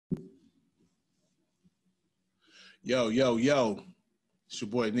Yo, yo, yo. It's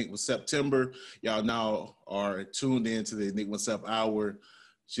your boy Enigma September. Y'all now are tuned in to the Enigma Sept Hour.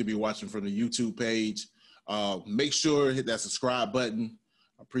 Should be watching from the YouTube page. Make sure to hit that subscribe button.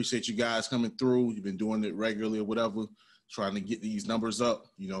 I appreciate you guys coming through. You've been doing it regularly or whatever, trying to get these numbers up.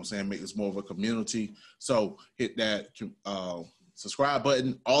 You know what I'm saying? Make this more of a community. So hit that subscribe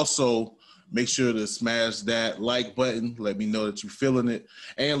button. Also, make sure to smash that like button. Let me know that you're feeling it.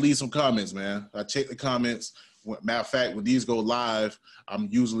 And leave some comments, man. I check the comments. Matter of fact, when these go live, I'm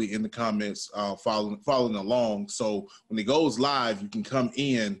usually in the comments following along. So when it goes live, you can come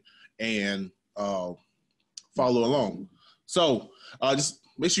in and follow along. So just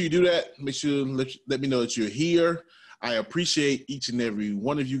make sure you do that. Make sure let me know that you're here. I appreciate each and every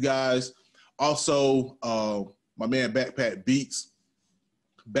one of you guys. Also, my man Backpack Beats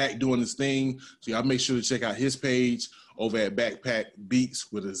back doing this thing. So y'all make sure to check out his page over at Backpack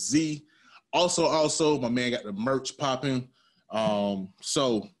Beats with a Z. Also, my man got the merch popping.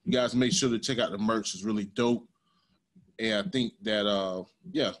 So you guys make sure to check out the merch. It's really dope. And I think that,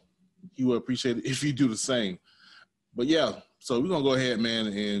 yeah, he would appreciate it if you do the same. But yeah, so we're going to go ahead, man,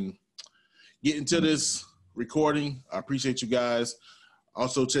 and get into this recording. I appreciate you guys.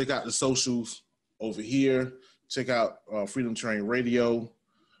 Also, check out the socials over here. Check out Freedom Train Radio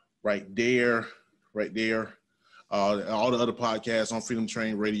right there. All the other podcasts on Freedom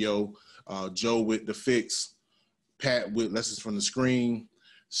Train Radio. Joe with The Fix, Pat with Lessons from the Screen,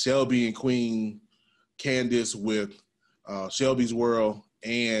 Shelby and Queen, Candace with Shelby's World,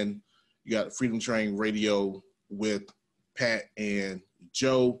 and you got Freedom Train Radio with Pat and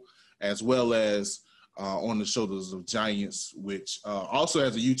Joe, as well as On the Shoulders of Giants, which also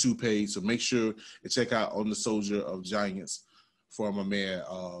has a YouTube page, so make sure to check out On the Soldier of Giants for my man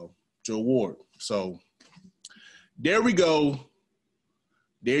Joe Ward. So there we go.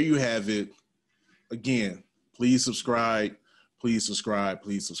 There you have it. Again, please subscribe. Please subscribe.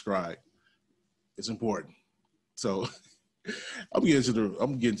 Please subscribe. It's important. So I'm getting to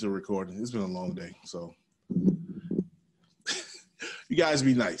the recording. It's been a long day. So you guys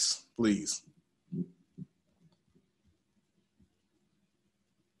be nice, please.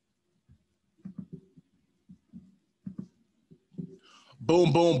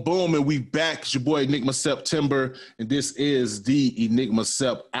 Boom, boom, boom, and we back. It's your boy Enigma September, and this is the Enigma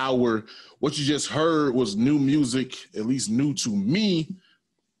Sept Hour. What you just heard was new music, at least new to me,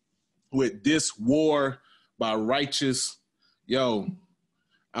 with This War by Rytious. Yo,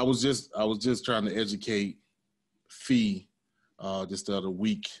 I was just trying to educate Fee just the other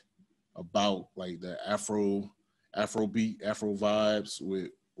week about like the Afro beat, Afro vibes with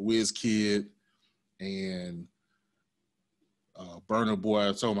WizKid and Burna Boy.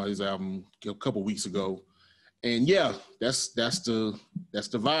 I told him about his album a couple weeks ago, and yeah, that's the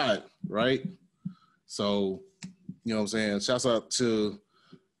vibe, right? So, you know what I'm saying? Shouts out to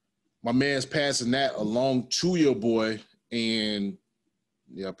my man's passing that along to your boy, and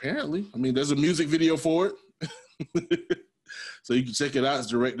yeah, apparently, I mean, there's a music video for it, so you can check it out. It's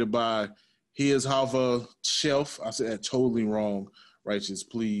directed by His Hava Shelf. I said that totally wrong. Rytious,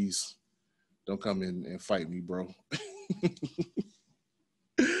 please don't come in and fight me, bro.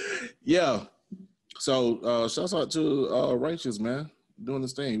 Yeah, so shouts out to Rytious, man, doing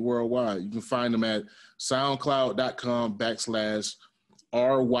this thing worldwide. You can find them at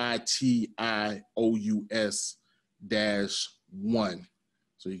soundcloud.com/RYTIOUS-1.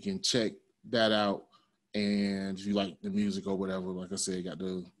 So you can check that out. And if you like the music or whatever, like I said,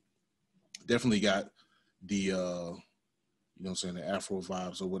 definitely got the you know what I'm saying, the Afro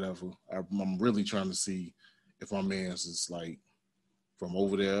vibes or whatever. I'm really trying to see if my man's is like from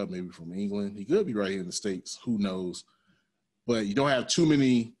over there, maybe from England. He could be right here in the States. Who knows? But you don't have too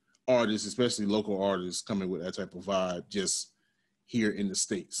many artists, especially local artists, coming with that type of vibe just here in the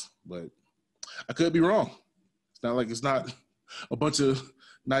States. But I could be wrong. It's not like it's not a bunch of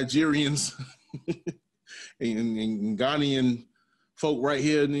Nigerians and Ghanaian folk right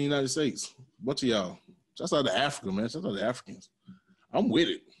here in the United States. A bunch of y'all. Shout out to Africa, man. Shout out to Africans. I'm with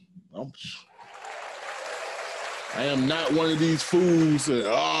it. I am not one of these fools that,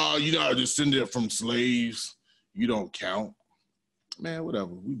 you're not descended from slaves. You don't count. Man,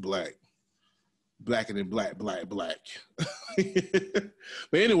 whatever. We black. Blacker than black. But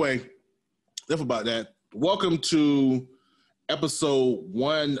anyway, enough about that. Welcome to episode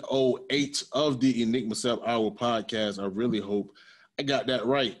 108 of the Enigma Sept Hour podcast. I really hope I got that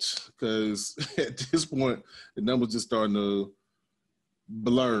right, because at this point, the numbers just starting to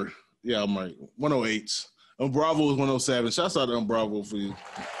blur. Yeah, I'm right. 108. Bravo was 107. Shouts out to Bravo for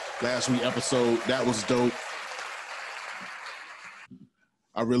last week's episode. That was dope.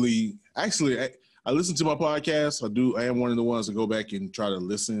 I I listen to my podcast. I am one of the ones to go back and try to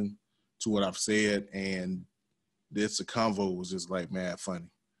listen to what I've said, and this convo was just like mad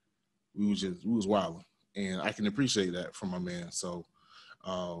funny. We was wilding, and I can appreciate that from my man. So,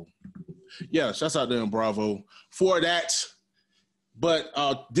 yeah, shouts out there and bravo for that. But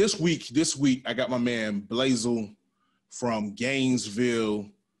this week I got my man Blazel from Gainesville.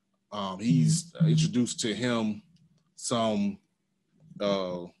 He's introduced to him some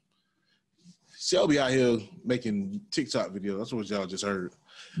Shelby out here making TikTok videos. That's what y'all just heard.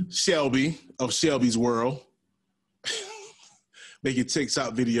 Shelby of Shelby's World making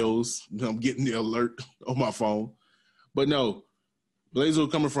TikTok videos. I'm getting the alert on my phone. But no,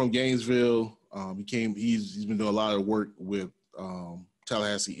 Blazel coming from Gainesville. He's been doing a lot of work with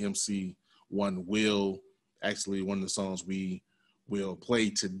Tallahassee MC One.Will. Actually, one of the songs we will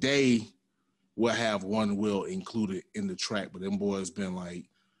play today will have One.Will included in the track, but them boys been like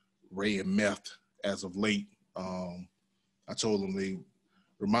Ray and Meth as of late. I told them they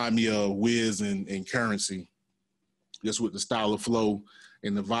remind me of Wiz and Currency, just with the style of flow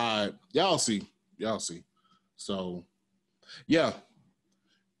and the vibe. Y'all see. So, yeah.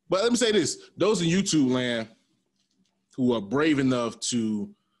 But let me say this. Those in YouTube land who are brave enough to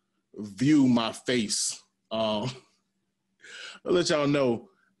view my face, I'll let y'all know,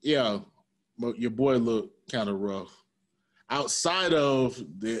 yeah, your boy look kind of rough. Outside of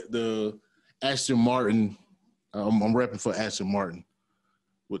the Aston Martin, I'm repping for Aston Martin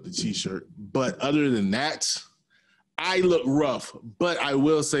with the t-shirt. But other than that, I look rough. But I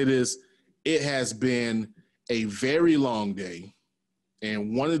will say this, it has been a very long day.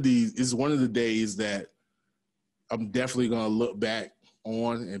 And one of the days that I'm definitely going to look back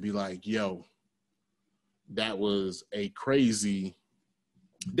on and be like, yo, that was a crazy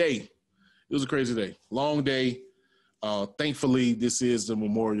day. It was a crazy day. Long day. Thankfully, this is the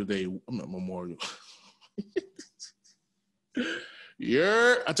Memorial Day. I'm not Memorial.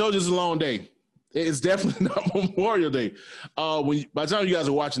 Yeah, I told you it's a long day. It's definitely not Memorial Day. By the time you guys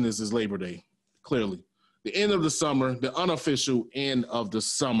are watching this, it's Labor Day, clearly. The end of the summer, the unofficial end of the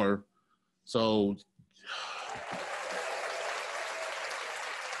summer. So,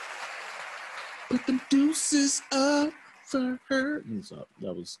 put them deuces up for her.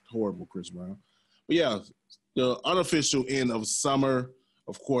 That was horrible, Chris Brown. But yeah, the unofficial end of summer.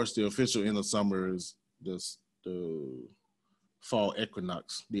 Of course, the official end of summer is the fall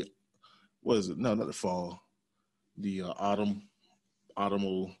equinox. What is it? No, not the fall. The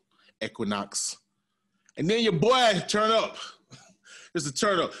autumnal equinox. And then your boy turn up. It's a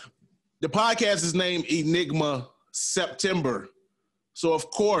turn up. The podcast is named Enigma September. So of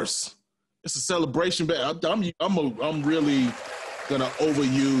course, it's a celebration. I'm really gonna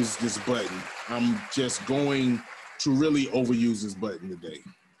overuse this button. I'm just going to really overuse this button today.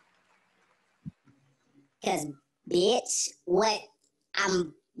 Cause bitch, what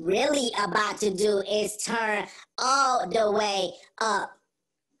I'm really about to do is turn all the way up.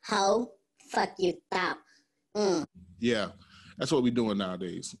 Ho, fuck you thought. Yeah, that's what we're doing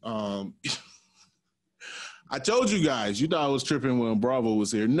nowadays. I told you guys, you thought I was tripping when Bravo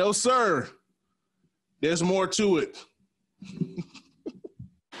was here. No, sir. There's more to it.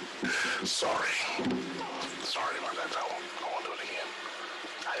 Sorry about that. I won't do it again.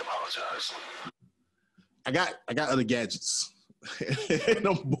 I apologize. I got other gadgets. And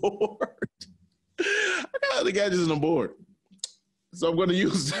I'm bored. I got other gadgets and I'm bored. So I'm going to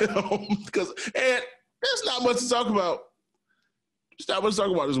use them because there's not much to talk about. There's not much to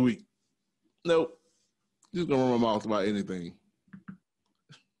talk about this week. Nope. Just going to run my mouth about anything.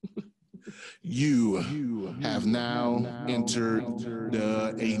 You have now entered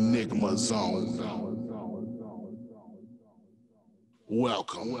the Enigma Zone.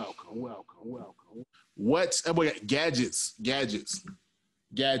 Welcome. What? Oh, wait, gadgets.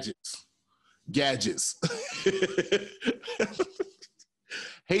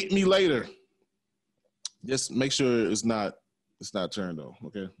 Hate me later. Just make sure it's not turned on,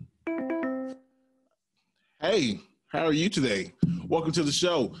 okay? Hey, how are you today? Welcome to the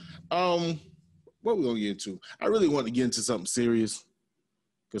show. What we gonna get into? I really want to get into something serious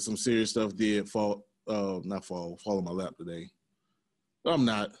because some serious stuff did fall on my lap today. But I'm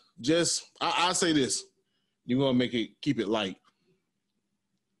not. I'll say this. You're gonna keep it light.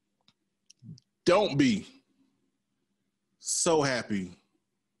 Don't be so happy,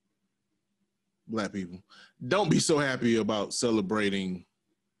 Black people. Don't be so happy about celebrating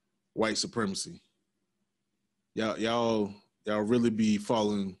white supremacy. Y'all really be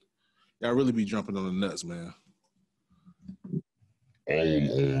falling. Y'all really be jumping on the nuts, man. All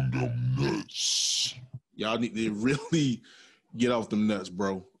on the nuts. Y'all need to really get off them nuts,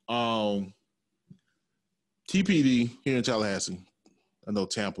 bro. TPD here in Tallahassee. I know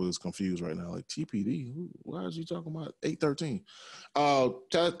Tampa is confused right now. Like, TPD? Why is he talking about 813?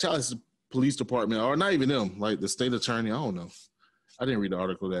 Tallahassee Police Department, or not even them, like the state attorney, I don't know. I didn't read the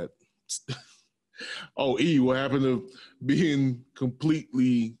article that. Oh, what happened to being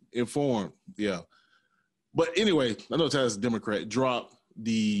completely informed? Yeah. But anyway, I know Tallahassee Democrat dropped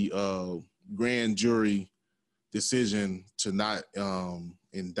the grand jury decision to not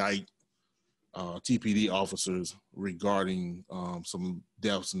indict TPD officers regarding some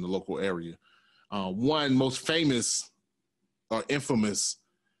deaths in the local area. One most famous or infamous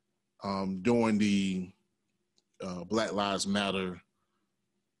during the Black Lives Matter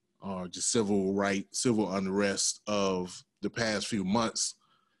just civil unrest of the past few months.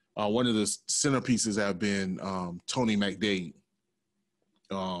 One of the centerpieces have been Tony McDade,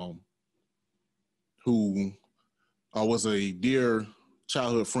 who was a dear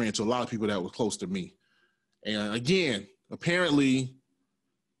childhood friend to a lot of people that were close to me. And again, apparently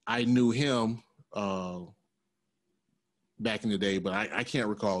I knew him back in the day, but I can't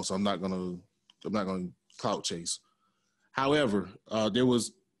recall, so I'm not gonna clout chase. However, there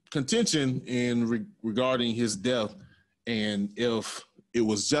was contention regarding his death and if it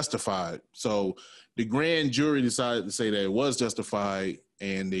was justified. So the grand jury decided to say that it was justified,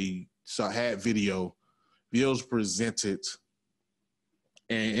 and they had videos presented.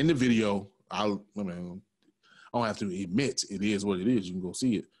 And in the video, I don't have to admit it is what it is. You can go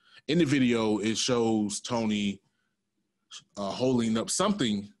see it. In the video, it shows Tony holding up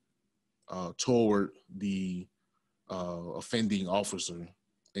something toward the offending officer.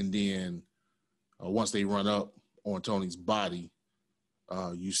 And then once they run up on Tony's body,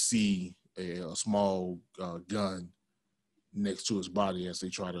 you see a small gun next to his body as they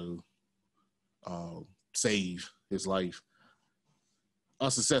try to save his life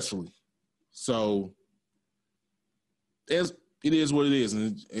unsuccessfully. So it is what it is.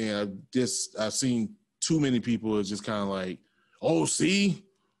 And I've seen too many people just kind of like, oh, see,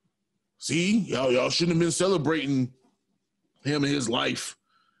 y'all shouldn't have been celebrating him and his life.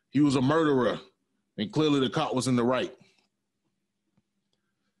 He was a murderer, and clearly the cop was in the right.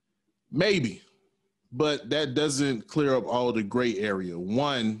 Maybe, but that doesn't clear up all the gray area.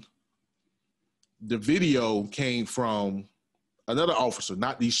 One, the video came from another officer,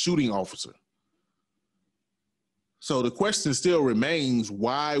 not the shooting officer. So the question still remains,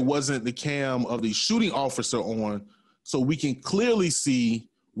 why wasn't the cam of the shooting officer on so we can clearly see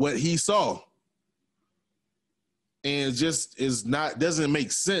what he saw? And it just doesn't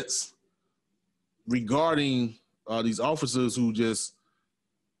make sense regarding these officers who just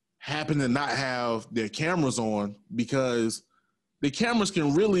happen to not have their cameras on, because the cameras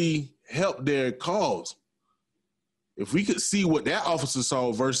can really help their cause. If we could see what that officer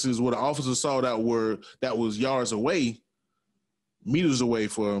saw versus what an officer saw that was yards away, meters away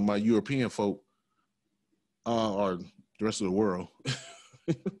for my European folk, or the rest of the world.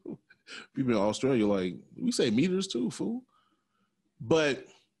 People in Australia, like, we say meters too, fool. But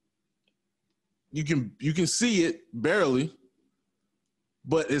you can see it barely,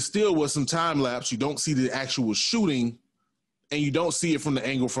 but it still was some time lapse. You don't see the actual shooting, and you don't see it from the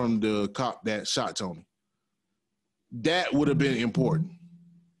angle from the cop that shot Tony. That would have been important.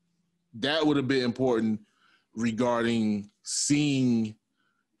 That would have been important regarding seeing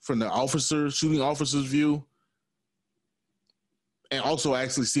from the shooting officer's view, and also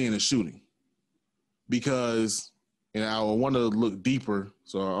actually seeing the shooting. Because, and I want to look deeper,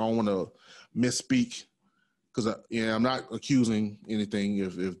 so I don't want to misspeak, because I'm not accusing anything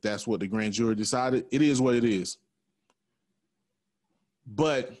if that's what the grand jury decided. It is what it is.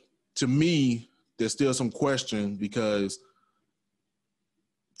 But to me, there's still some question, because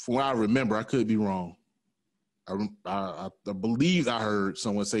from what I remember, I could be wrong. I believe I heard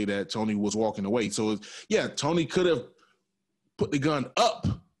someone say that Tony was walking away. So yeah, Tony could have put the gun up,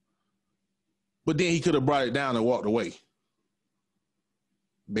 but then he could have brought it down and walked away.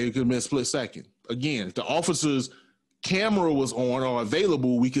 Maybe it could have been a split second. Again, if the officer's camera was on or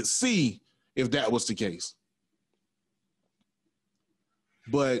available, we could see if that was the case.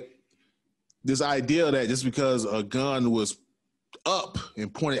 But this idea that just because a gun was up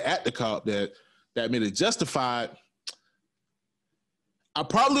and pointed at the cop that made it justified, I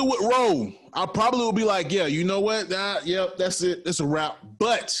probably would roll. I probably would be like, yeah, you know what? Yep, that's it. It's a wrap.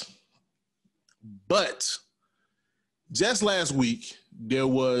 But just last week, there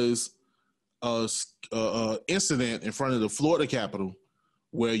was a incident in front of the Florida Capitol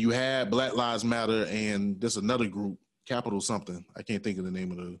where you had Black Lives Matter and there's another group, Capitol something. I can't think of the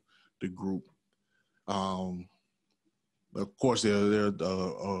name of the group. Of course, they're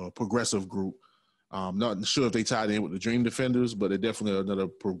a progressive group. Not sure if they tied in with the Dream Defenders, but they're definitely another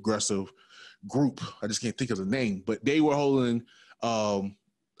progressive group. I just can't think of the name, but they were holding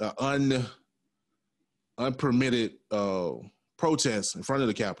unpermitted protests in front of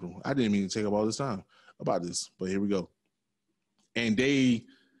the Capitol. I didn't mean to take up all this time about this, but here we go. And they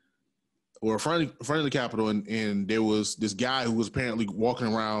were in front of the Capitol, and there was this guy who was apparently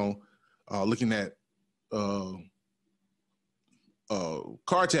walking around looking at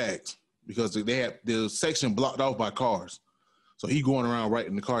car tags, because they had the section blocked off by cars. So he going around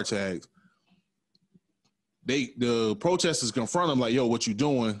writing the car tags. The protesters confront him like, yo, what you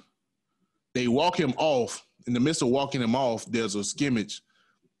doing? They walk him off. In the midst of walking him off, there's a skimmage.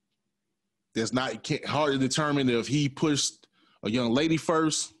 There's hard to determine if he pushed a young lady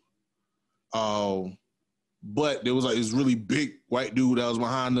first. But there was like this really big white dude that was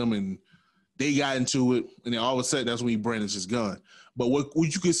behind them, and they got into it. And then all of a sudden, that's when he brandished his gun. But what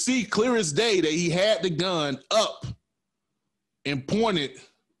you could see clear as day, that he had the gun up and pointed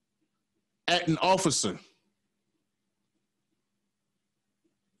at an officer.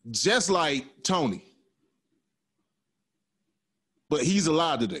 Just like Tony. But he's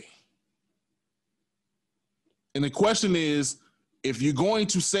alive today. And the question is, if you're going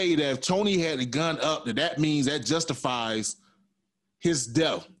to say that if Tony had the gun up, that means that justifies his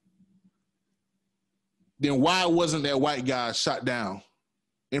death, then why wasn't that white guy shot down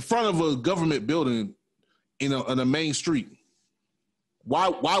in front of a government building in a main street? Why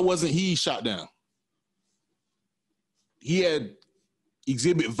wasn't he shot down? He had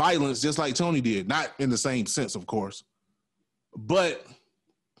exhibit violence just like Tony did, not in the same sense, of course, but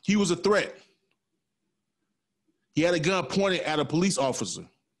he was a threat. He had a gun pointed at a police officer,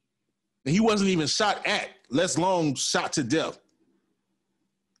 and he wasn't even shot at, let alone shot to death.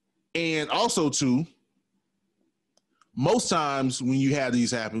 And also, too, most times when you have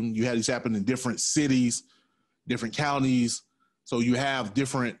these happen in different cities, different counties, so you have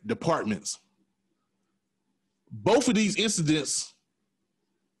different departments. Both of these incidents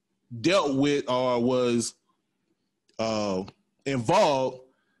dealt with or was involved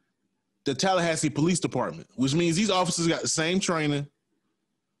the Tallahassee Police Department, which means these officers got the same training.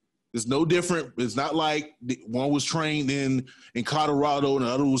 It's no different. It's not like one was trained in Colorado and the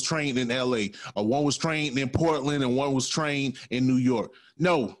other was trained in LA, or one was trained in Portland and one was trained in New York.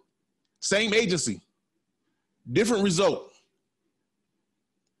 No, same agency, different result.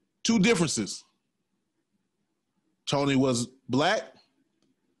 Two differences. Tony was black.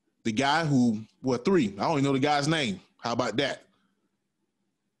 The guy three. I don't even know the guy's name. How about that?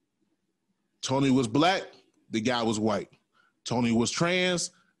 Tony was black. The guy was white. Tony was trans.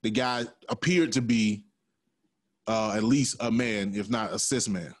 The guy appeared to be at least a man, if not a cis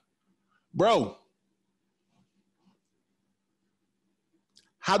man. Bro,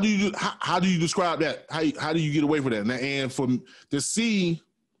 how do you describe that? How do you get away from that? And to see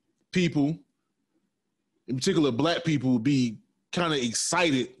people, in particular black people, be kind of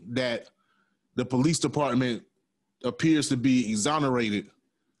excited that the police department appears to be exonerated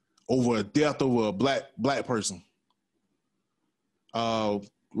over a death over a black person.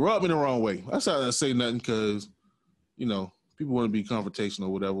 Rub me the wrong way. I started to say nothing because, people want to be confrontational or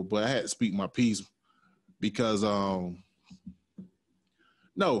whatever, but I had to speak my piece because,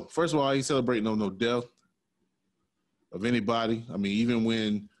 no, first of all, I ain't celebrating no death of anybody. I mean, even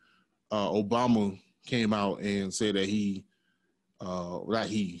when Obama came out and said that not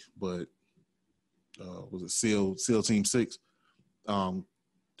he, but was it SEAL Team 6?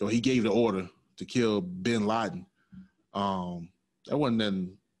 So he gave the order to kill bin Laden. That wasn't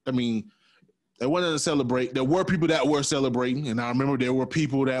nothing. I mean, that wasn't to celebrate. There were people that were celebrating, and I remember there were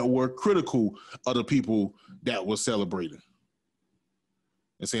people that were critical of the people that were celebrating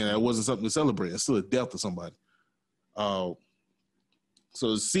and saying that it wasn't something to celebrate. It's still a death of somebody. So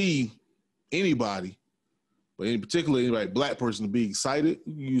to see anybody, but in particular, anybody, black person, to be excited,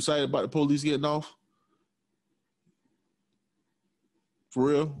 you excited about the police getting off? For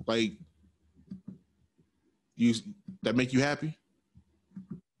real? Like, that make you happy?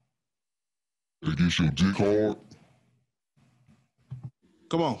 It gets your dick hard.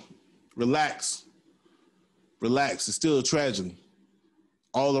 Come on. Relax. It's still a tragedy.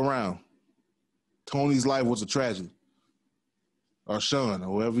 All around. Tony's life was a tragedy. Or Sean,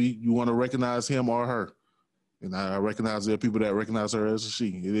 or whoever you want to recognize him or her. And I recognize there are people that recognize her as a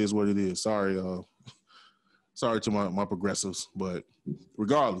she. It is what it is. Sorry to my progressives, but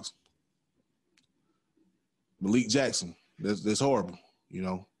regardless, Malik Jackson, that's horrible.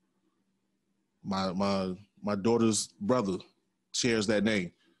 My daughter's brother shares that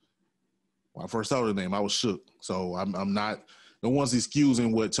name. When I first saw the name, I was shook. So I'm not the one's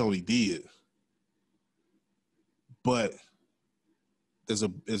excusing what Tony did, but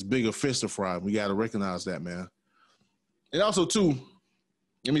there's bigger fish to fry. We got to recognize that, man. And also, too,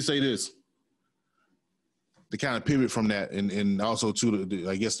 let me say this. To kind of pivot from that and also, too,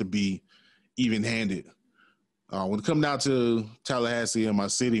 I guess to be even-handed. When it comes down to Tallahassee and my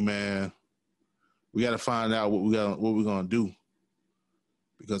city, man, we got to find out what we're going to do.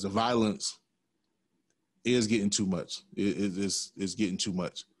 Because the violence is getting too much. It's getting too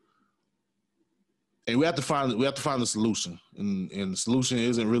much. And we have to find a solution. And the solution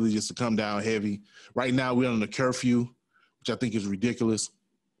isn't really just to come down heavy. Right now, we're on a curfew, which I think is ridiculous.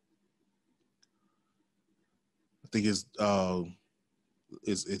 I think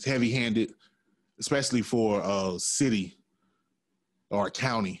it's heavy-handed, especially for a city or a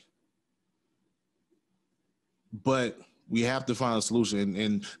county. But we have to find a solution.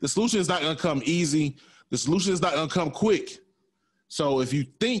 And the solution is not going to come easy. The solution is not going to come quick. So if you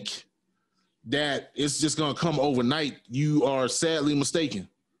think that it's just going to come overnight, you are sadly mistaken.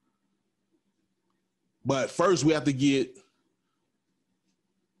 But first, we have to get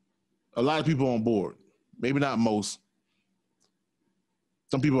a lot of people on board. Maybe not most.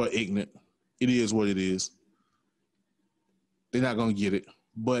 Some people are ignorant. It is what it is. They're not going to get it.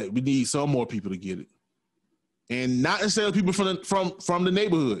 But we need some more people to get it. And not necessarily people from the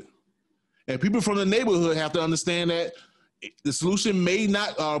neighborhood. And people from the neighborhood have to understand that the solution may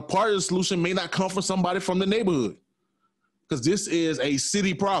not, part of the solution may not come from somebody from the neighborhood. Because this is a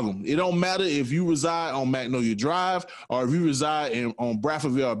city problem. It don't matter if you reside on Magnolia Drive or if you reside on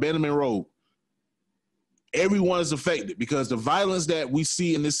Bradfordville or Benjamin Road. Everyone is affected because the violence that we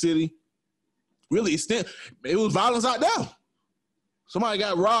see in this city really it was violence out there. Somebody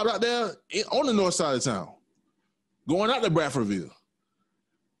got robbed out there on the north side of town, going out to Bradfordville.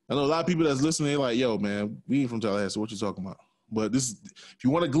 I know a lot of people that's listening, they're like, yo, man, we ain't from Tallahassee. What you talking about? But if you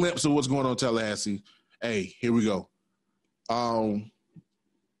want a glimpse of what's going on in Tallahassee, hey, here we go. But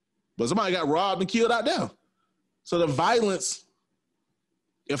somebody got robbed and killed out there. So the violence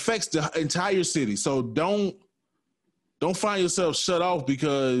affects the entire city. So don't find yourself shut off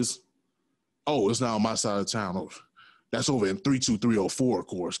because, it's not on my side of town. Oh, that's over in 32304, of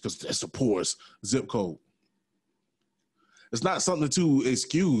course, because that's the poorest zip code. It's not something to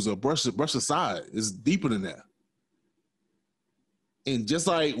excuse or brush aside. It's deeper than that. And just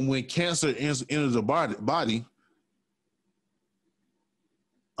like when cancer enters the body,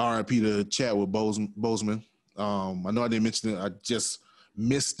 R.I.P. to Chadwick Boseman. I know I didn't mention it. I just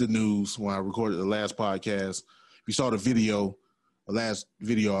missed the news when I recorded the last podcast. If you saw the video, the last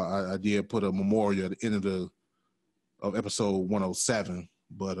video I did put a memorial at the end of episode 107.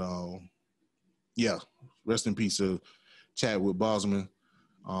 But yeah, rest in peace to Chadwick Boseman.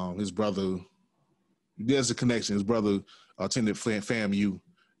 His brother, there's a connection. His brother attended FAMU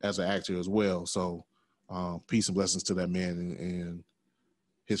as an actor as well. So peace and blessings to that man and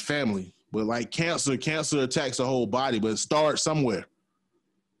his family. But like cancer attacks the whole body, but it starts somewhere.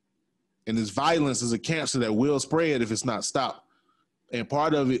 And this violence is a cancer that will spread if it's not stopped. And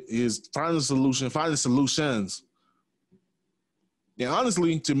part of it is finding solutions. And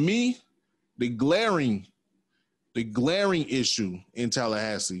honestly, to me, the glaring issue in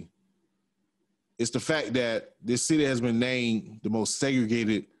Tallahassee is the fact that this city has been named the most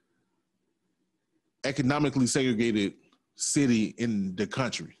economically segregated city in the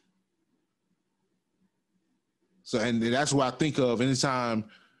country. So, and that's what I think of anytime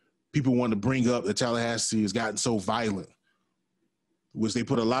people want to bring up that Tallahassee has gotten so violent, which they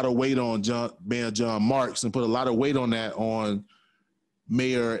put a lot of weight on Mayor John Marks and put a lot of weight on that on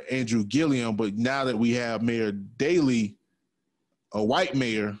Mayor Andrew Gilliam. But now that we have Mayor Daley, a white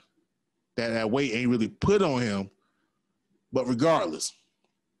mayor, that weight ain't really put on him. But regardless,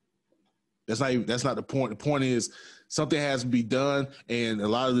 that's not the point. The point is something has to be done, and a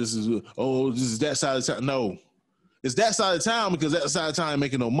lot of this is, this is that side of town. No, it's that side of town because that side of town ain't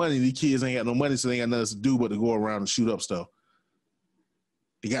making no money. These kids ain't got no money, so they ain't got nothing to do but to go around and shoot up stuff.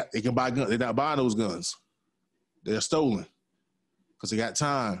 They can buy guns. They're not buying those guns. They're stolen because they got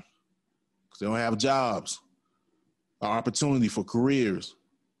time, because they don't have jobs or opportunity for careers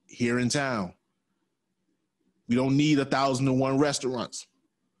here in town. We don't need 1,001 restaurants.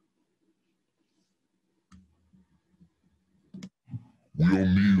 We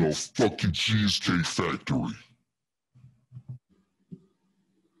don't need a fucking cheesecake factory.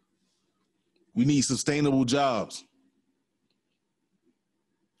 We need sustainable jobs.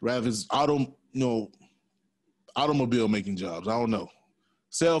 Rather it's automobile making jobs. I don't know.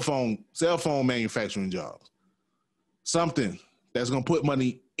 Cell phone manufacturing jobs. Something that's gonna put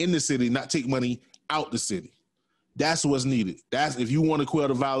money in the city, not take money out the city. That's what's needed. That's if you want to quell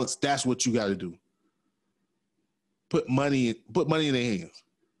the violence, that's what you got to do. put money in their hands.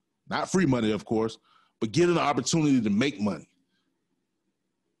 Not free money, of course, but get an opportunity to make money.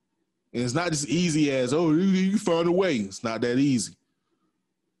 And it's not just easy as, oh, you find a way. It's not that easy.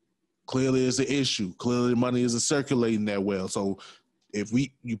 Clearly, it's an issue. Clearly, money isn't circulating that well. So if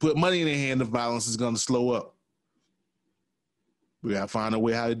you put money in their hand, the violence is going to slow up. We got to find a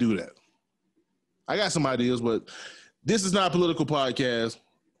way how to do that. I got some ideas, but this is not a political podcast.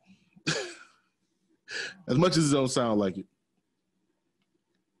 As much as it don't sound like it.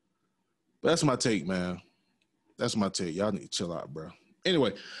 But that's my take, man. That's my take. Y'all need to chill out, bro.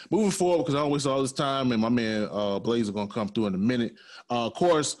 Anyway, moving forward, because I don't waste all this time, and my man Blazer going to come through in a minute. Of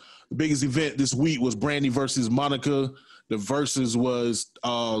course, the biggest event this week was Brandy versus Monica. The Verzuz was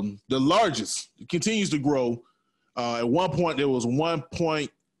the largest. It continues to grow. At one point, there was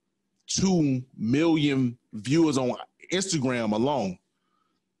 1.2 million viewers on Instagram alone.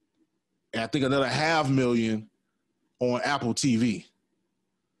 And I think another 500,000 on Apple TV.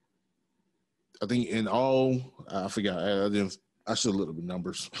 I think in all, I forgot. I should have looked at the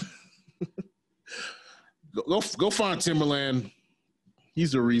numbers. go find Timberland.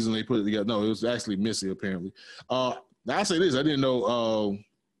 He's the reason they put it together. No, it was actually Missy, apparently. Now I say this: I didn't know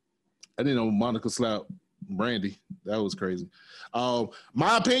Monica slapped Brandy. That was crazy. My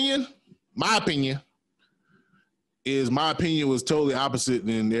opinion was totally opposite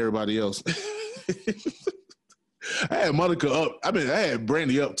than everybody else. I had Monica up. I had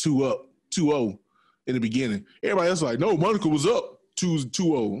Brandy up 2-0 in the beginning. Everybody else was like, no, Monica was up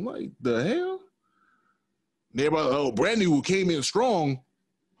 2-0. I'm like, the hell? And everybody, Brandy came in strong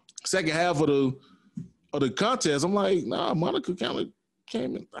second half of the contest. I'm like, nah, Monica kind of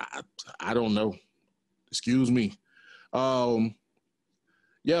came in. I don't know. Excuse me.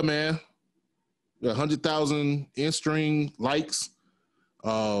 Yeah, man. 100,000 in-string likes,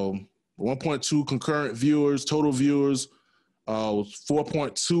 1.2 concurrent viewers, total viewers,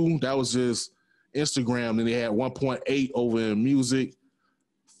 4.2. That was just Instagram. Then they had 1.8 over in Muzik,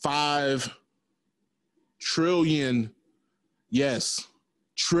 5 trillion, yes,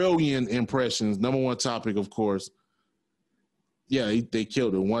 trillion impressions. Number one topic, of course. Yeah, they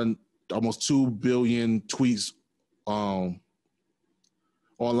killed it. Almost 2 billion tweets online,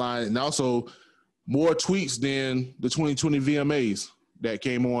 and also more tweets than the 2020 VMAs that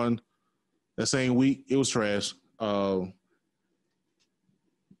came on that same week. It was trash.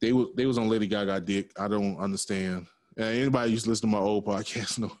 They was on Lady Gaga dick. I don't understand. Anybody used to listen to my old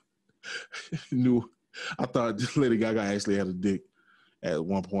podcast knew. I thought Lady Gaga actually had a dick at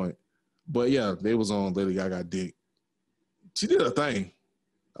one point. But yeah, they was on Lady Gaga dick. She did her thing.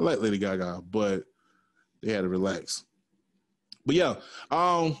 I like Lady Gaga, but they had to relax. But yeah,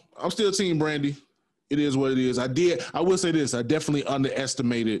 I'm still Team Brandy. It is what it is. I will say this. I definitely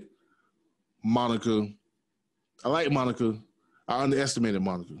underestimated Monica. I like Monica. I underestimated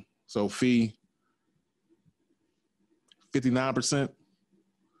Monica. So Fee, 59%.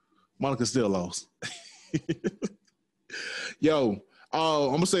 Monica still lost. Yo, I'm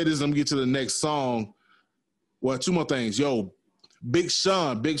going to say this and I'm going to get to the next song. Well, 2 more things. Yo, Big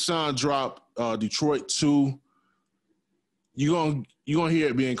Sean dropped Detroit 2. You're gonna hear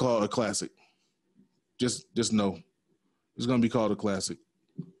it being called a classic. Just know. It's gonna be called a classic.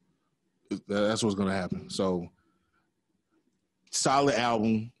 That's what's gonna happen. So solid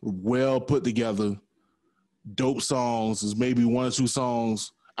album, well put together, dope songs. There's maybe 1 or 2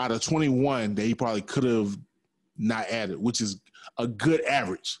 songs out of 21 that he probably could have not added, which is a good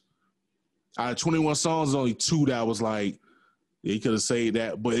average. Out of 21 songs, only 2 that was like, he could have saved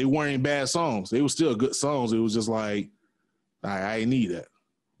that, but they weren't bad songs. They were still good songs. It was just like, I ain't need that.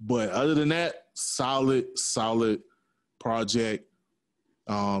 But other than that, solid project.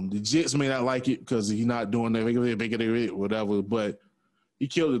 The Jits may not like it because he's not doing that, make it, whatever, but he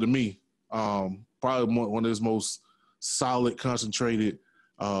killed it to me. Probably one of his most solid, concentrated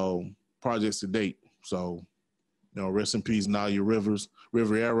projects to date. So, rest in peace, Nadia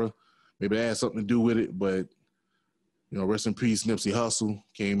Riviera. Maybe that had something to do with it, but rest in peace, Nipsey Hussle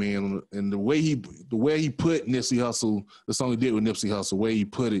came in, and the way he put Nipsey Hussle, the song he did with Nipsey Hussle, the way he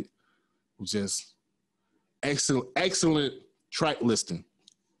put it was just excellent track listing.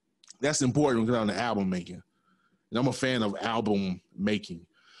 That's important when on the album making, and I'm a fan of album making.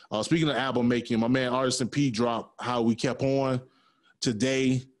 Speaking of album making, my man Artisan P dropped How We Kept On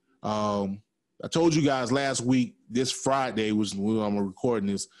today. I told you guys last week, this Friday was when I'm recording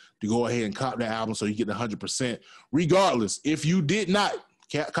this, to go ahead and cop that album so you get the 100%. Regardless, if you did not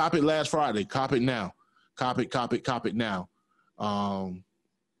cop it last Friday, cop it now. Cop it now. At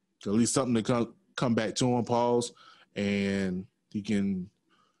least something to come back to him, pause, and he can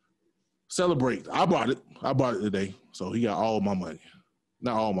celebrate. I bought it today. So he got all my money.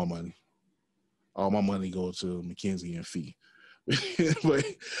 Not all my money. All my money goes to Mackenzie and Fee.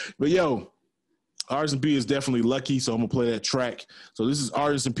 but yo, Artisan P is definitely lucky, so I'm gonna play that track. So this is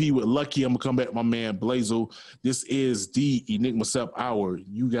Artisan P with Lucky. I'm gonna come back to my man Blazel. This is the Enigma Sept Hour.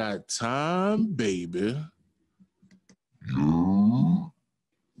 You got time, baby. Boom,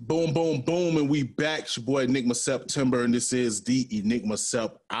 boom, boom, and we back. It's your boy Enigma September, and this is the Enigma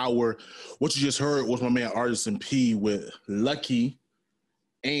Sept Hour. What you just heard was my man Artisan P with Lucky.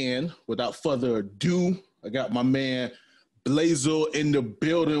 And without further ado, I got my man Blazel in the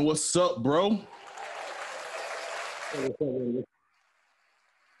building. What's up, bro?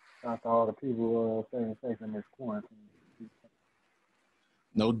 Not to all the people saying facing this quarantine.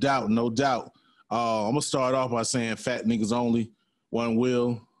 No doubt, no doubt. I'm gonna start off by saying fat niggas only.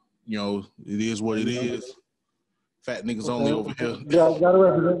 One.Will, you know, it is what it is. Fat niggas only over here. Gotta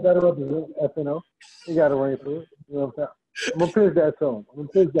represent FNO. You gotta ring through it. You know what I'm saying? I'm gonna pitch that song.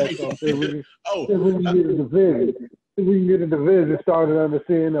 See we can get a division. See we can get a division started under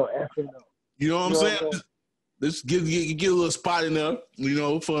CNO, FNO. You know what I'm saying? Let's get a little spot in there, you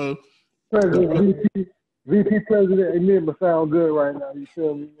know, for President VP President Enigma sound good right now. You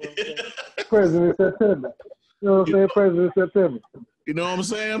feel me? You know what I'm saying? President September. You know what I'm saying? President September. You know what I'm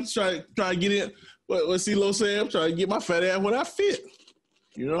saying? I'm trying to get in. What's CeeLo saying? I'm trying to get my fat ass where I fit.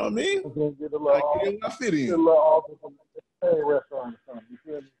 You know what I mean? Get a little I get in where I fit in. Get a little office in the restaurant or something. You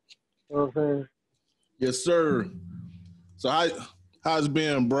feel me? You know what I'm saying? Yes, sir. So how's it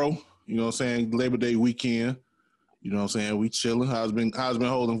been, bro? You know what I'm saying? Labor Day weekend. You know what I'm saying? We chilling. How's it been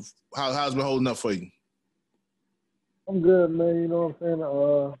holding up for you? I'm good, man. You know what I'm saying?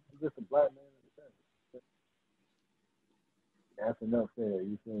 I'm just a black man in the family. That's enough said.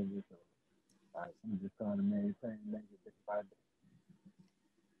 You feel me? So, I'm just trying to maintain, make it day by day.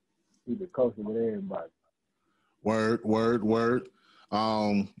 Keep it closer with everybody. Word.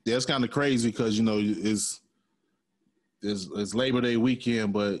 That's kind of crazy because, you know, it's Labor Day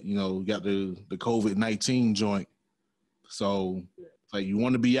weekend, but, you know, we got the COVID-19 joint. So, like, you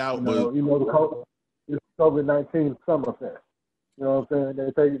want to be out, but... You know, the COVID-19 Summer Fest. You know what I'm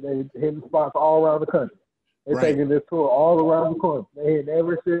saying? They hitting spots all around the country. They're taking this tour all around the country. They hit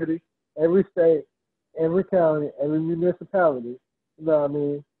every city, every state, every county, every municipality. You know what I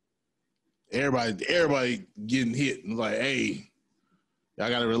mean? Everybody getting hit. And like, hey, y'all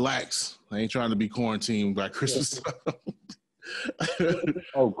got to relax. I ain't trying to be quarantined by Christmas time.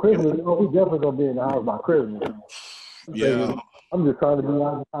 Christmas. We definitely going to be in the house by Christmas. Yeah. I'm just trying to be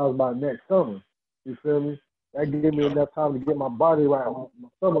out of the house by next summer. You feel me? That give me enough time to get my body right, my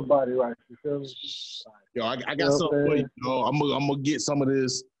summer body right. You feel me? Yo, I got something for you. I'm gonna get some of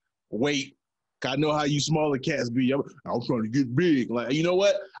this weight. I know how you smaller cats be. I'm trying to get big. Like, you know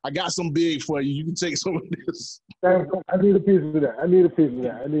what? I got some big for you. You can take some of this. I need a piece of that. I needed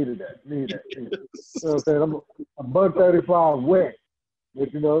that. Need that. You know what I'm saying? I'm 135 wet.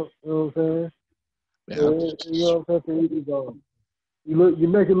 But you know what I'm saying? Yeah. You know what I'm saying? You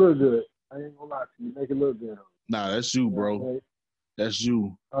make it look good. I ain't gonna lie to you. Make it look good. Nah, that's you, bro. Okay? That's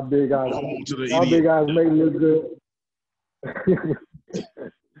you. Our big guys make it look good.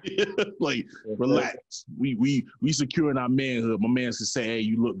 Like, relax. We securing our manhood. My man should say, hey,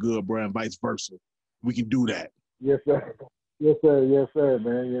 you look good, bro, and vice versa. We can do that. Yes, sir. Yes, sir,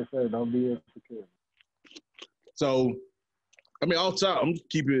 man. Yes, sir. Don't be insecure. So, I mean, off top, I'm gonna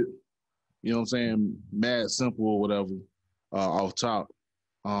keep it, you know what I'm saying, mad simple or whatever, off top.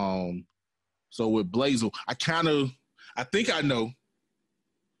 So with Blazel, I think I know,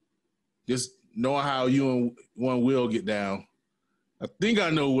 just knowing how you and One.Will get down, I think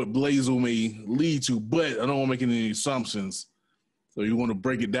I know what Blazel may lead to, but I don't want to make any assumptions. So you want to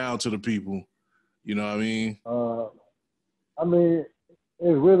break it down to the people. You know what I mean?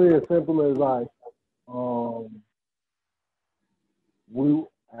 It's really as simple as like, a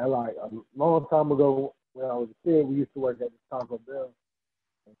long time ago when I was a kid, we used to work at the Taco Bell.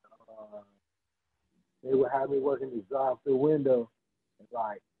 And, they would have me working this drive-through window. And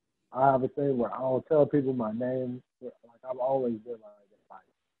like, I have a thing where I don't tell people my name. Like, I've always been like that. Like,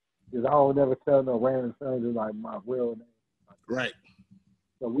 because I don't never tell no random strangers like my real name. Right.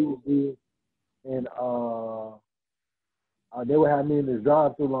 So we would be, and they would have me in this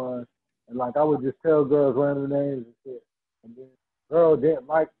drive-through line, and like I would just tell girls random names and shit. And then the girl didn't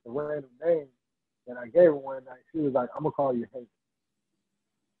like the random name, and I gave her one night. She was like, "I'm gonna call you Hank."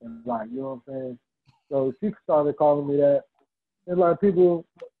 And like, you know what I'm saying? So she started calling me that. And like people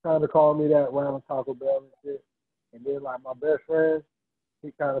trying to call me that around Taco Bell and shit. And then like my best friend,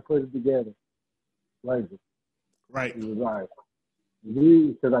 he kind of put it together. Blazel. Right. He was like,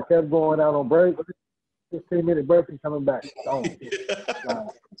 because I kept going out on break, 15-minute break and coming back. Stone. Like,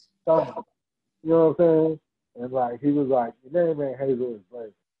 stone. You know what I'm saying? And like he was like, your name ain't Hazel, it's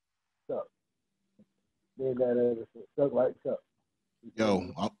Blazel. Chuck. Then that ever Chuck like Chuck.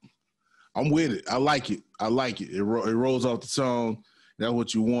 Yo, I'm with it. I like it. I like it. It rolls off the tongue. That's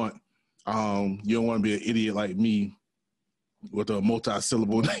what you want. You don't want to be an idiot like me with a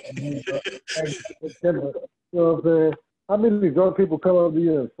multi-syllable name. You know what I'm saying? How many drunk people come up to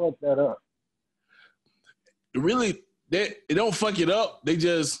you and fuck that up? Really, they don't fuck it up. They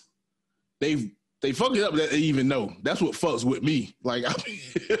just they fuck it up that they even know. That's what fucks with me. Like,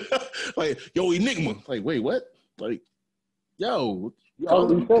 like, yo, Enigma. Like, wait, what? Like, yo. You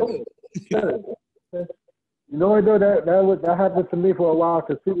know what though? That happened to me for a while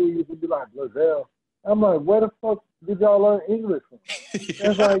because people used to be like, Blazel. I'm like, where the fuck did y'all learn English from?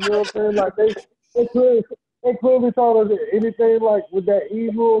 That's like, you know what I'm saying? Like they clearly told us anything like with that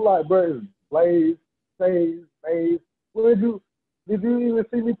evil, like, bro, it's Blaze, Phase, Phase. Did you even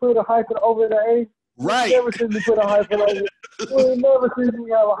see me put a hyphen over the A? Right. You never seen me put a hyphen over. You never seen me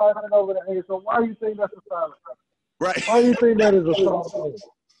have a hyphen over the A. So why do you think that's a silent hyphen? Right. Why do you think that is a soft A?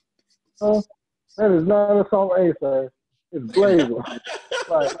 Huh? That is not a soft A, sir. It's Blazel.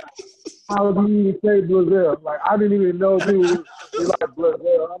 Like, how do you even say Blazel? Like, I didn't even know you like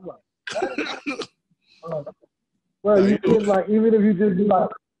Blazel. I'm like, well, you can like even if you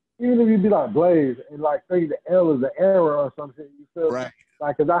be like Blaze and like think the L is an error or something, you feel right?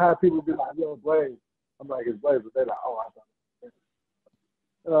 Like, cause I have people be like, yo, Blaze. I'm like, it's Blaze, but they're like, oh, I thought it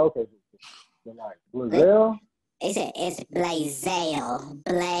was okay. They're like, Blazel? They said it's Blazel.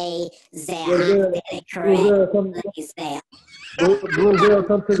 Blazel. Blazel, come to the stage. Blazel,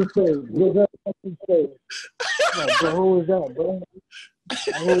 come to the stage. Like, bro, who is that, bro?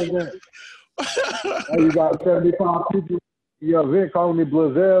 Who is that? And you got 75 people. Yo, Vic calling me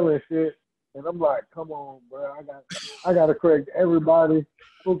Blazel and shit. And I'm like, come on, bro. I got to correct everybody.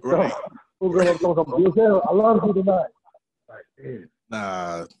 Who's going to come Blazel? I love you tonight. Like, damn.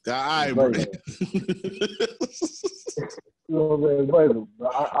 Nah, I bro. You know what I'm saying?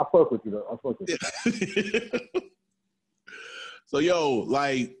 I fuck with you though. I fuck with you. So yo,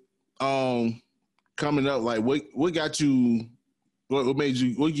 like, coming up, like, what got you? What made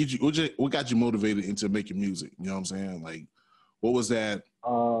you? What got you motivated into making music? You know what I'm saying? Like, what was that?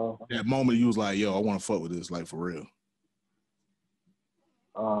 That moment you was like, yo, I want to fuck with this, like, for real.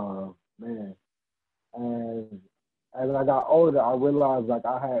 Man, and as I got older, I realized like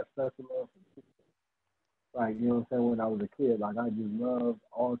I had such a love for music. Like, you know what I'm saying, when I was a kid, like I just loved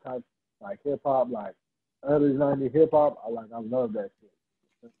all types like hip hop, like early 90s hip hop. I love that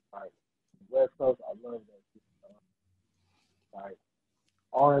shit. Like West Coast, I love that shit. Like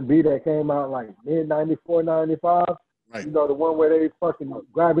R&B that came out like mid 94, 95. Right. You know, the one where they fucking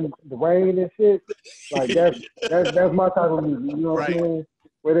grabbing the rain and shit. Like that's my type of music. You know what I'm saying?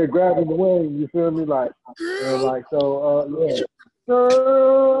 Where they grabbing the wing, you feel me? Like, and like, so, yeah.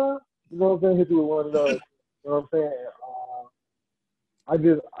 You know what I'm saying? Hit you with one of those. You know what I'm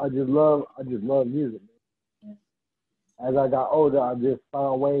saying? I just love music, man. As I got older, I just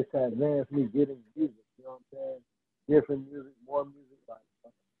found ways to advance me getting music. You know what I'm saying? Different music, more music.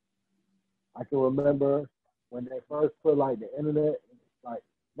 Like, I can remember when they first put like the internet, like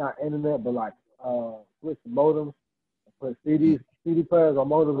not internet, but like switch modems, put CD players or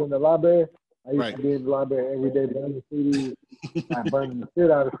modems in the library. I used to be in the library every day burning CDs, like burning the shit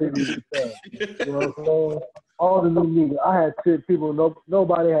out of CDs. You know what I'm saying? All the new music. I had shit people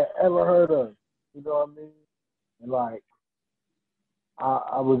nobody had ever heard of. You know what I mean? And like,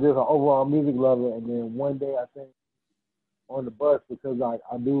 I was just an overall music lover. And then one day, I think on the bus, because like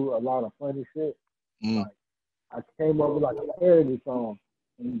I do a lot of funny shit, like I came up with like a parody song,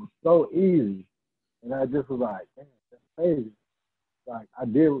 and it was so easy. And I just was like, damn, that's crazy. Like, I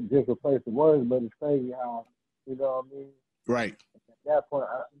did just replace the words, but it's crazy how, you know what I mean? Right. At that point,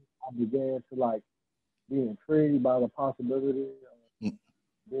 I began to, like, be intrigued by the possibility of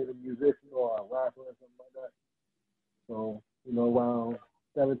being a musician or a rapper or something like that. So, you know, around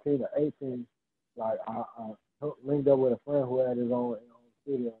 17 or 18, like, I linked up with a friend who had his own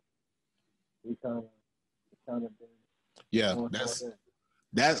studio. We kind of been. Yeah,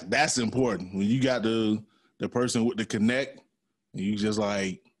 that's important. When you got the person with the connect, and you just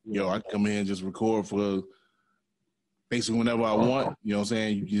like, yo, I can come in and just record for basically whenever I want. You know what I'm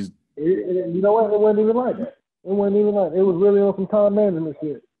saying? You just. You know what? It wasn't even like that. It wasn't even like. It was really on some time management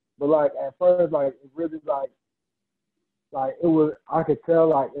shit. But like at first, like it really like it was. I could tell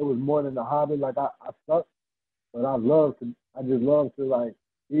like it was more than a hobby. Like I sucked, but I just love to like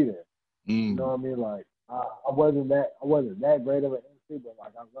be there. You know what I mean? Like I wasn't that great of an but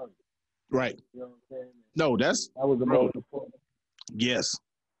like I love it. Right. You know what I'm saying? No, that was the most important. Yes.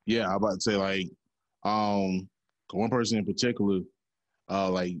 Yeah, I'm about to say like, one person in particular,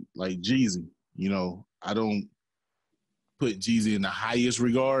 like Jeezy. You know, I don't put Jeezy in the highest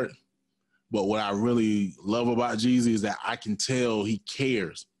regard, but what I really love about Jeezy is that I can tell he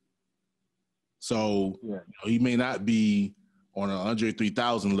cares. So he may not be on an Andre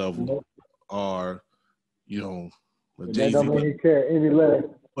 3000 level, or that don't mean he care any less.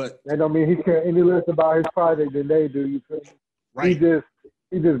 But that don't mean he care any less about his project than they do. You feel me? Right.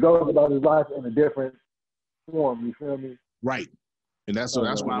 He just goes about his life in a different form. You feel me? Right. And that's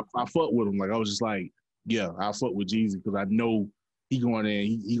why I fuck with him. Like I was just like, yeah, I fuck with Jeezy because I know he going in,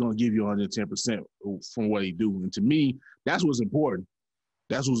 he gonna give you 110% from what he do. And to me, that's what's important.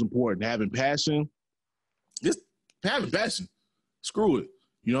 That's what's important. Having passion. Just having passion. Screw it.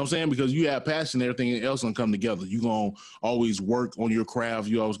 You know what I'm saying? Because you have passion, everything else gonna come together. You're gonna always work on your craft.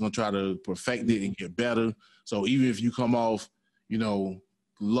 You're always gonna try to perfect it and get better. So even if you come off,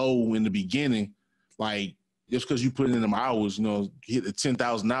 low in the beginning, like just because you put in them hours, hit the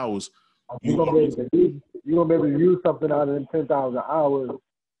 10,000 hours. You're gonna be able to use something out of them 10,000 hours,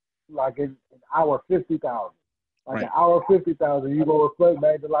 like in hour 50,000. Like an hour 50,000, you gonna reflect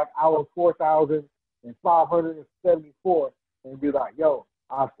back to like hour 4,574 and be like, yo,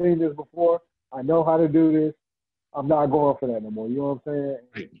 I've seen this before. I know how to do this. I'm not going for that no more. You know what I'm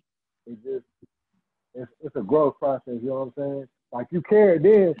saying? It's a growth process. You know what I'm saying? Like you cared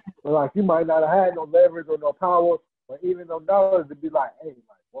then, but like you might not have had no leverage or no power, or even no knowledge to be like, hey,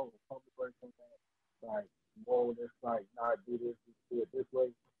 like, whoa, like, whoa, let's like not do this, do it this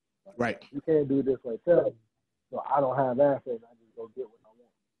way. Like, right. You can't do it this way. Tell me. So I don't have assets. I just go get what I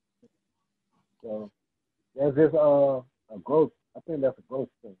want. So that's just a growth. I think that's a growth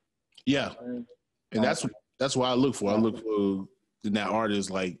thing. Yeah, and that's what I look for. I look for in that artist,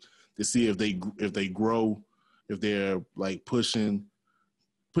 like to see if they grow, if they're like pushing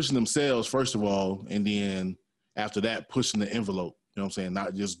themselves first of all, and then after that pushing the envelope. You know what I'm saying?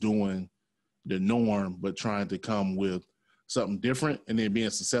 Not just doing the norm, but trying to come with something different and then being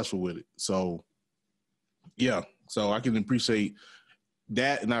successful with it. So yeah, so I can appreciate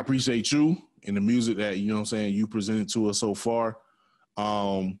that, and I appreciate you and the music that you presented to us so far.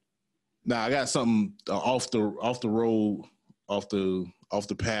 Now I got something off the road, off the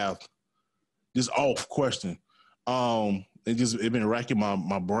path, just off question. It been racking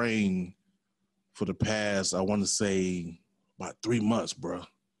my brain for the past, I want to say about 3 months, bro. It's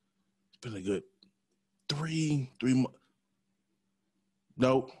been a good three months.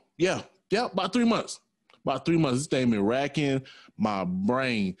 No, yeah, about 3 months. About 3 months, this thing been racking my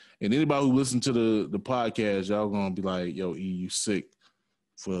brain. And anybody who listens to the podcast, y'all gonna be like, yo, E, you sick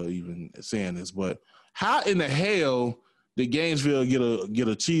for even saying this. But how in the hell did Gainesville get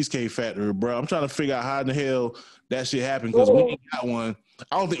a cheesecake factory, bro? I'm trying to figure out how in the hell that shit happened, because we ain't got one.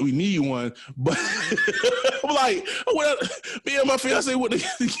 I don't think we need one. But I'm like, me and my fiance went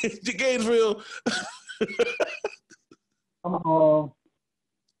to Gainesville. I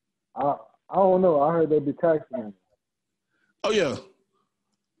don't know. I heard they be taxing them. Oh yeah,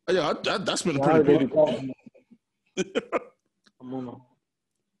 that's been a pretty point.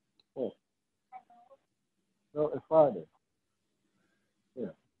 No, it's Friday.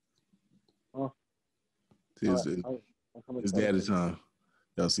 Yeah. Huh? His daddy's time.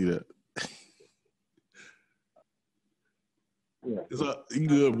 Y'all see that? Yeah. You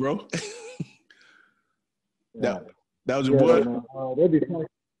good, bro? Yeah. That was your boy? Man, they be taxing.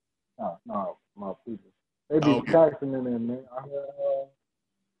 No, my people. They be taxing them in, man.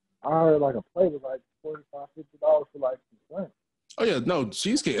 I heard like a plate was like $45-$50 for like some shrimp. Oh yeah, no,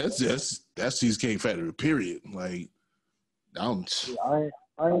 cheesecake. That's Cheesecake Factory. Period. Like, I ain't gonna say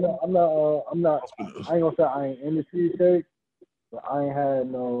I ain't in the cheesecake, but I ain't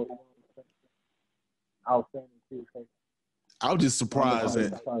had no outstanding cheesecake. I was just surprised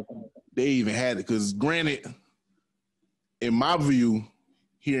that they even had it. Because granted, in my view,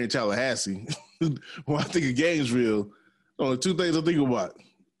 here in Tallahassee, when I think of Gainesville, only two things I think about: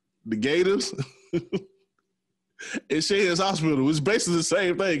 the Gators. And Shane's Hospital. It's basically the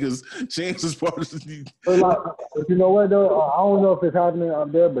same thing because Shane's is part of the. But you know what though? I don't know if it's happening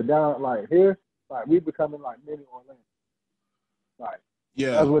up there, but down like here, like we becoming like mini Orlando. Like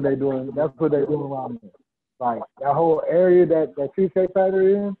that's what they doing. That's what they doing around here. Like that whole area that Cheesecake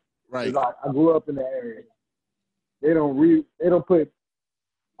Factory in. Right. Like I grew up in the area. They don't put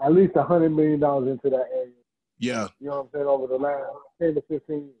at least $100 million into that area. Yeah. You know what I'm saying? Over the last 10 to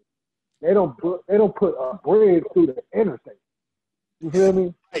 15 years. They don't put a bridge through the interstate. You feel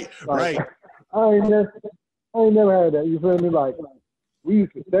me? Right. I ain't never had that. You feel me? Like we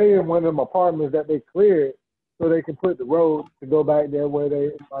used to stay in one of them apartments that they cleared so they can put the road to go back there where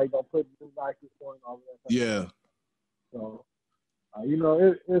they like gonna put the new Nike store and all that. Yeah. So, you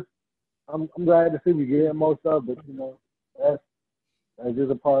know, it's I'm glad to see we getting more stuff, but you know, that's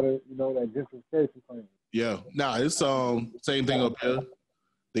just a part of, you know, that gentrification plan. Yeah. Nah, it's same thing up here.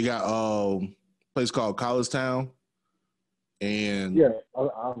 They got a place called College Town. And yeah,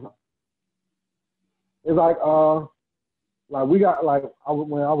 it's like we got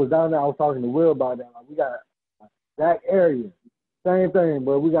when I was down there, I was talking to Will about that. Like we got that area, same thing,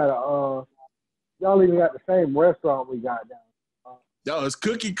 but we got y'all even got the same restaurant we got down. Yo, it's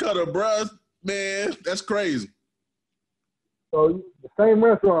cookie cutter, bruh. Man, that's crazy. So the same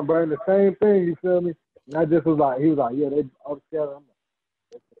restaurant, bro, and the same thing. You feel me? And I just was like, he was like, yeah, they upscale. I'm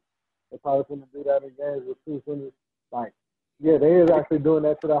like, they probably gonna do that in Gainesville too. Soon, like, yeah, they is actually doing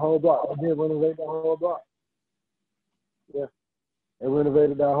that to that whole block. They did renovate that whole block. Yeah, they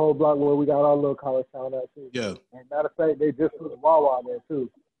renovated that whole block where we got our little college town at too. Yeah. And matter of fact, they just put a Wawa there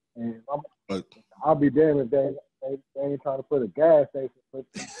too. And I'll be damned if they ain't trying to put a gas station, but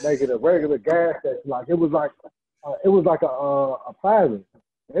make it a regular gas station. Like it was like a plaza.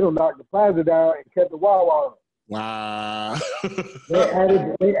 They don't knock the plaza down and kept the Wawa. Wow.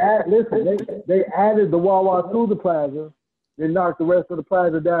 They added the Wawa to the plaza. They knocked the rest of the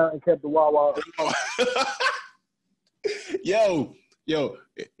plaza down and kept the Wawa. Yo,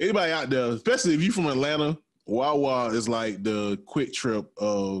 anybody out there, especially if you from Atlanta, Wawa is like the quick trip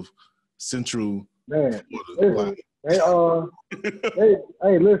of Central. Man, listen,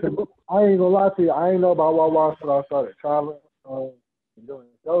 hey, listen, I ain't gonna lie to you. I ain't know about Wawa until I started traveling and doing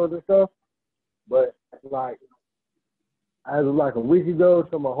shows and stuff. But like, as of like a week ago,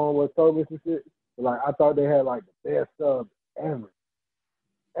 some of my homeboys told me some shit. Like, I thought they had like the best stuff ever.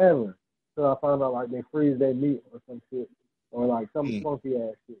 So I found out like they freeze their meat or some shit, or like some funky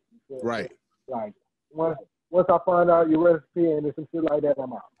ass shit. You feel Right. Me? Like once I find out your recipe and some shit like that,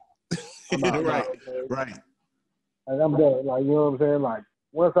 I'm out. Right. Right. And I'm done. Like, you know what I'm saying? Like,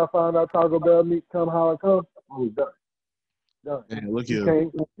 once I find out Taco Bell meat come how it comes, I'm done. Man, look here.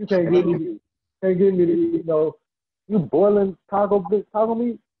 You can't get me to, you know, you boiling taco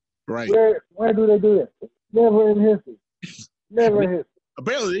meat. Right. Where do they do that? Never in history. Never in history.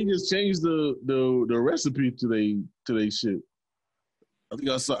 Apparently, they just changed the recipe to they shit. I think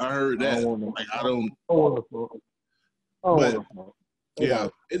I heard that. I don't want to smoke. Yeah,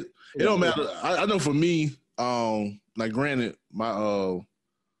 it don't matter. I know for me, like granted, my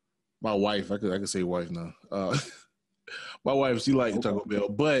wife, I could say wife now. My wife, she likes Taco Bell,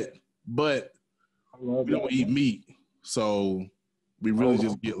 but we don't eat meat, so we really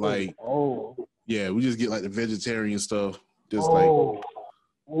just get like, we just get like the vegetarian stuff, just like.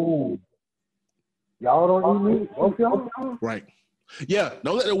 Y'all don't eat meat? Okay, y'all? Right. Yeah,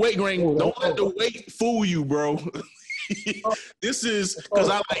 don't let the weight don't let the weight fool you, bro. This is because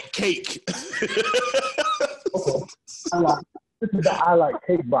I like cake. I like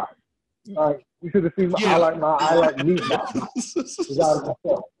cake box. All right, you should have seen I like meat box. It's out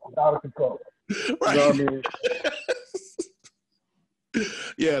of control. Right. You know what I mean?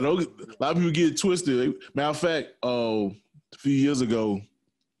 Yeah, a lot of people get it twisted. Matter of fact, a few years ago,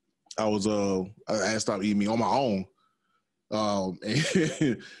 I stopped eating meat on my own.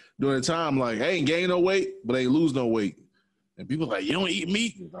 And during the time, like, I ain't gain no weight, but I ain't lose no weight. And people like, you don't eat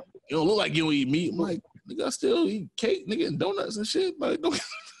meat? You don't look like you don't eat meat. I'm like, nigga, I still eat cake, nigga, and donuts and shit. Like, don't,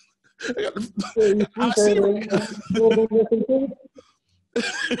 I got I'm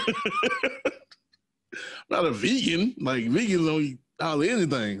not a vegan. Like, vegans don't eat hardly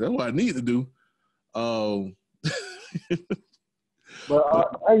anything. That's what I need to do. But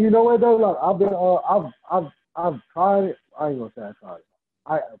you know what though? Like, I've tried it. I ain't gonna say I tried it.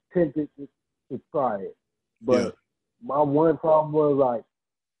 I attempted to try it, but my one problem was like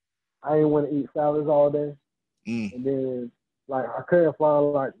I didn't want to eat salads all day, and then like I couldn't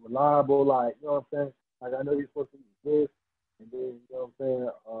find like reliable, like, you know what I'm saying? Like, I know you're supposed to eat this, and then, you know what I'm saying,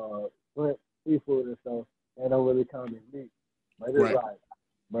 shrimp, seafood and stuff, and don't really count as meat. But it's like,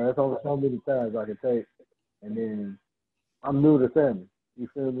 but it's only so many times I can take, and then I'm new to salmon. You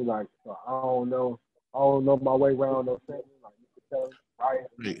feel me? Like, so I don't know my way around those salmon. Like, you can tell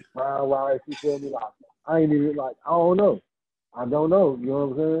rice, brown rice. You feel me? Like, I ain't even like, I don't know. You know what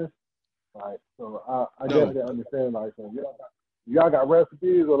I'm saying? Like, so I definitely understand. Like, so y'all got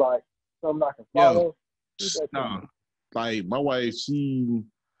recipes or like something I can follow? No, like my wife, she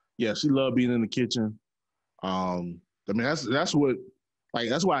loved being in the kitchen. I mean, that's what, like,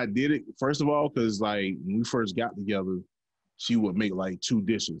 that's why I did it first of all, because like when we first got together, she would make like two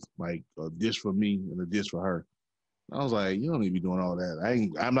dishes, like a dish for me and a dish for her. I was like, you don't need to be doing all that.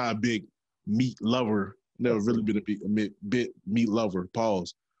 I'm not a big meat lover. Never really been a big meat lover.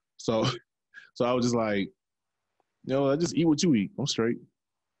 Pause. So I was just like, I just eat what you eat. I'm straight.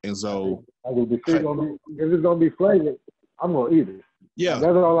 And so if it's gonna be flavored, I'm gonna eat it. Yeah,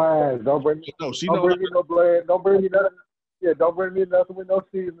 that's all I ask. Don't bring me no bread. Don't bring me nothing. Yeah, don't bring me nothing with no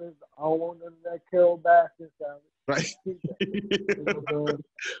seasonings. I don't want none of that Carol Baskin salad. Right.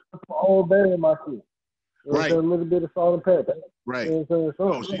 Old Bay in my food. Right. A little bit of salt and pepper. Right. You know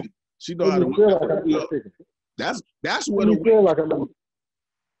what I'm saying? She know how to whip it. That's what it feel like I'm eating.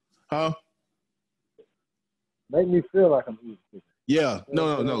 Huh? Make me feel like I'm eating chicken. Yeah.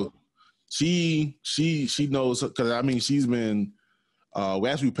 No. She knows, because I mean she's been we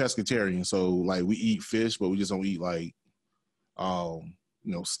actually pescatarian, so like we eat fish, but we just don't eat like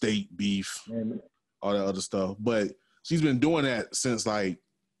steak, beef, all that other stuff. But she's been doing that since like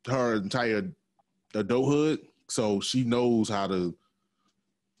her entire adulthood, so she knows how to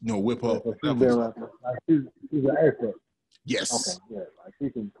whip up. So she's an expert. Yes. Okay. Yeah. Like she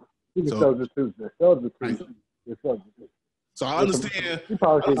can substitute. So I understand. She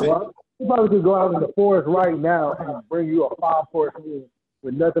probably could go out in the forest right now and bring you a 5-course meal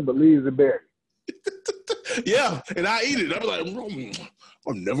with nothing but leaves and berries. Yeah, and I eat it. I'm like,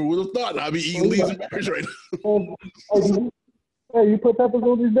 I never would have thought I'd be eating leaves and berries right now. Hey, you put peppers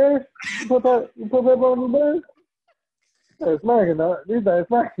on these berries? You put pepper on these berries? Yeah, it's smacking, dog. These days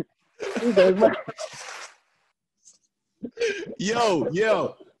smacking.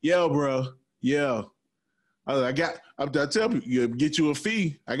 Yo, bro. Yeah. I tell people, you get you a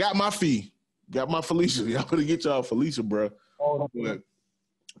fee. I got my fee. Got my Felicia. Y'all better get y'all Felicia, bro. But,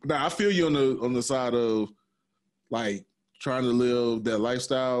 I feel you on the side of like trying to live that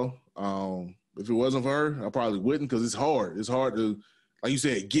lifestyle. If it wasn't for her, I probably wouldn't, because it's hard. It's hard to, like you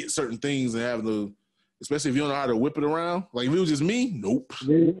said, get certain things and have to, especially if you don't know how to whip it around. Like if it was just me, nope.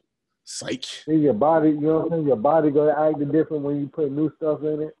 Yeah. Psych. See your body, you know what I'm saying? Your body gonna act different when you put new stuff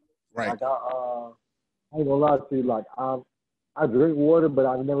in it. Right. Like I ain't gonna lie to you, like I drink water, but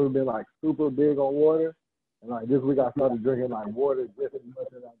I've never been like super big on water. And like this week I started drinking like water just as much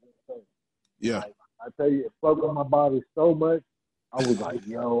as I just say. Yeah. Like, I tell you, it fucked up my body so much. I was like,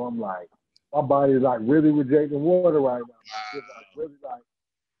 I'm like, my body is like really rejecting water right now. It's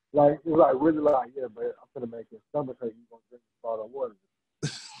like really yeah, but I'm gonna make your stomach hurt. You gonna drink a lot of water.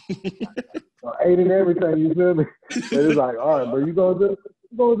 So I ate and everything, you feel me? And it's like, all right, but you gonna drink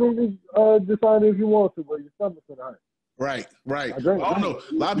this, decide if you want to, but your stomach's gonna hurt. Right. I don't know.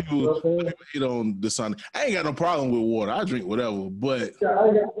 A lot of people hate on the sun. I ain't got no problem with water. I drink whatever, but I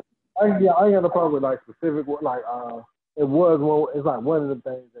ain't got no problem with like specific, like it's like one of the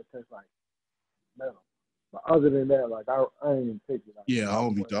things that tastes like metal. But other than that, like I ain't even picky. Like, yeah, I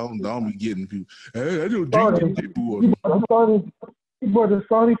don't be getting people. Hey, I don't drink water. You brought the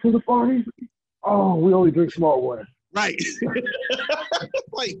Sony to the party? Oh, we only drink smart water. Right.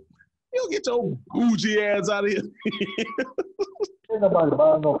 Like, you get your bougie ass out of here. Ain't nobody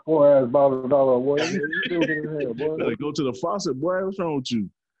buying no 4-ass bottles of water. You better go to the faucet, boy. What's wrong with you?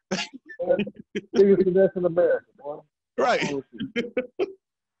 Biggest finesse in America, boy. Right.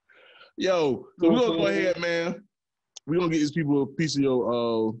 Yo, so we're gonna go ahead, man. We're gonna get these people a piece of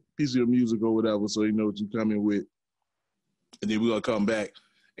your music or whatever, so you know what you come in with. And then we're gonna come back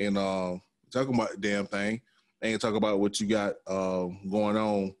and talk about the damn thing and talk about what you got going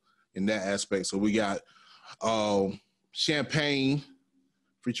on in that aspect. So we got Champagne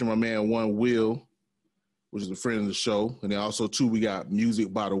featuring my man One.Will, which is a friend of the show. And then also too, we got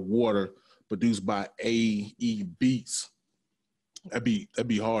Music by the Water, produced by AE Beats. That'd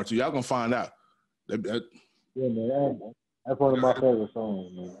be hard too. Y'all gonna find out. Yeah, man. That's one of my favorite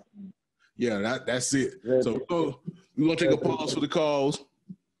songs, man. Yeah, that's it. So we're gonna take a pause for the calls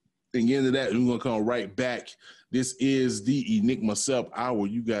and get into that, and we're gonna come right back. This is the Enigma Sept Hour.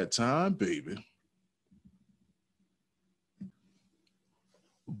 You got time, baby.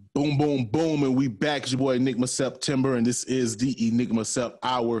 Boom, boom, boom, and we back. It's your boy Enigma September, and this is the Enigma Sept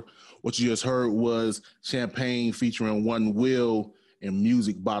Hour. What you just heard was Champagne featuring One.Will and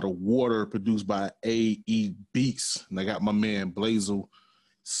Music by the Water, produced by AE Beats. And I got my man Blazel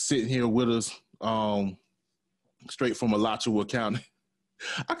sitting here with us, straight from Alachua County.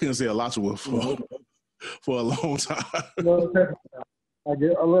 I couldn't say Alachua for a long time. I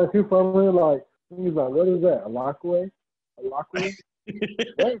get, unless you're from here, like, he's like, what is that? Alachua? Alachua,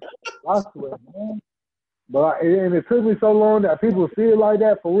 man. But and it took me so long that people see it like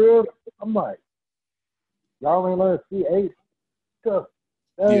that for real. I'm like, y'all ain't learn C8 stuff.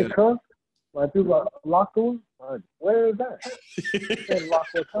 That ain't cuss. Like people like Alachua. Like, where is that?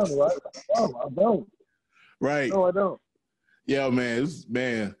 Alachua County, right? Oh, I don't. Right. No, I don't. Yeah, man.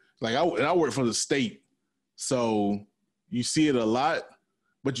 Man, like I work for the state, so you see it a lot,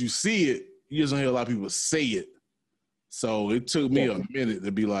 but you see it, you just don't hear a lot of people say it. So it took me a minute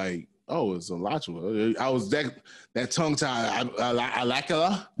to be like, oh, it's a Alachua. I was that tongue tie.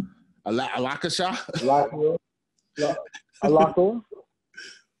 Alakasha. Alachua. Alachua.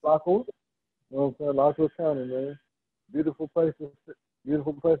 Alachua. You know what I'm saying? Alachua County, man. Beautiful place to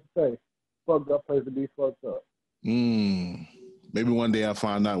stay. Fucked up place to be fucked up. Maybe one day I'll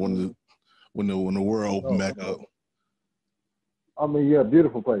find out when the world open back up. I mean, yeah,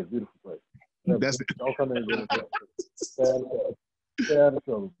 beautiful place. That's it. Don't come in and get it. Stay out of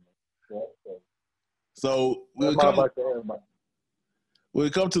trouble, man. So we'll come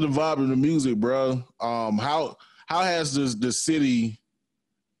to the vibe of the music, bro. How has the city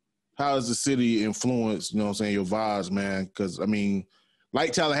influenced, you know what I'm saying, your vibes, man? Because I mean,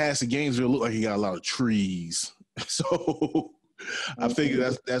 like Tallahassee, Gainesville look like you got a lot of trees. So I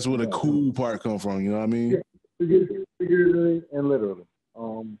figure that's where the cool part come from, you know what I mean? Figuratively and literally.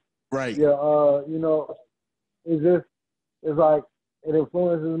 Right. Yeah, you know, it's like it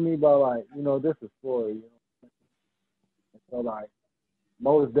influences me by like, you know, this is Florida, you know. So like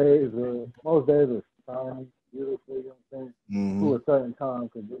most days are sunny, beautiful, you know what I'm saying? To a certain time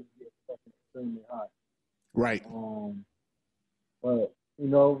because it gets fucking extremely hot. Right. But, you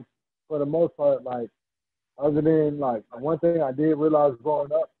know, for the most part, like, other than, like, one thing I did realize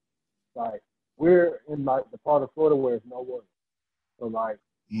growing up, like, we're in, like, the part of Florida where there's no water. So, like,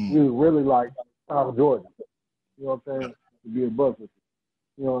 we were really, like, South Georgia. You know what I'm saying? To be a buck with you.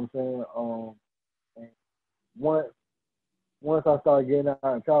 You know what I'm saying? And once I started getting out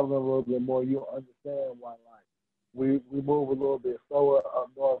and traveling a little bit more, you understand why, like, we move a little bit slower up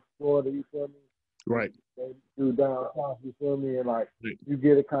north Florida, you feel me? Right. They do down south, you feel me? And like you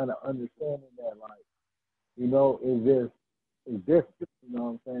get a kind of understanding that like, you know, it's different, you know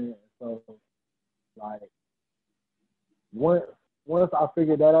what I'm saying? So like once I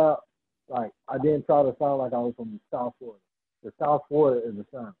figured that out, like I didn't try to sound like I was from South Florida. The South Florida is the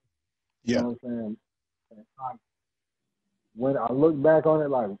sound. You know what I'm saying? And like, when I look back on it,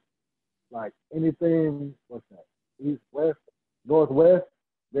 like anything, what's that? East, west, northwest,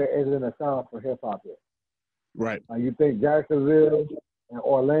 there isn't a sound for hip hop here. Right. Like you think Jacksonville and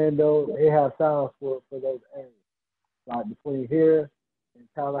Orlando, they have sounds for those areas. Like between here and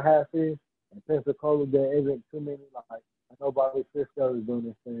Tallahassee and Pensacola, there isn't too many, like, nobody Frisco is doing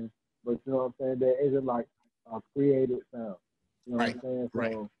this thing, but you know what I'm saying? There isn't like a creative sound. You know what I'm saying?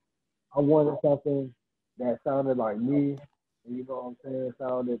 So I wanted something that sounded like me, and you know what I'm saying?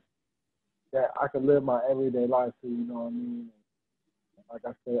 Sounded that I could live my everyday life to, you know what I mean? Like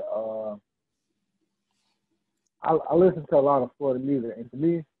I said, I listen to a lot of Florida music, and to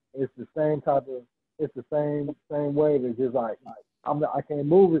me, it's the same same wave. It's just like I can't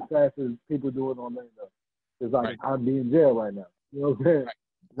move as fast as people do in Orlando. It's like I'd be in jail right now. You know what I'm saying?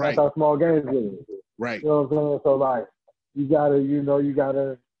 Right. That's how small Gainesville is. Right. You know what I'm saying? So like, you gotta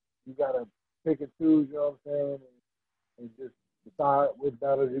pick and choose. You know what I'm saying? And just decide which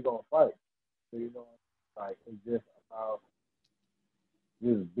battles you're gonna fight. So you know, like it's just about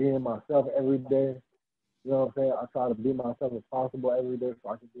just being myself every day. You know what I'm saying? I try to be myself as possible every day so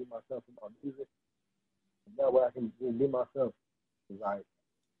I can be myself in my music. And that way I can just be myself. It's like,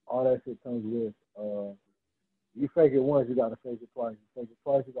 all that shit comes with, you fake it once, you gotta fake it twice. You fake it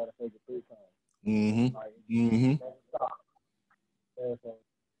twice, you gotta fake it 3 times. Like, you never stop. And so,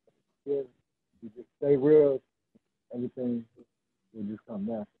 you just stay real, everything will just come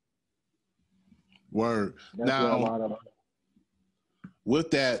natural. Word. That's now,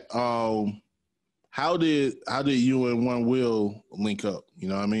 with that, how did you and One.Will link up? You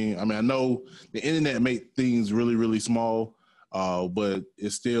know what I mean? I know the internet made things really, really small, but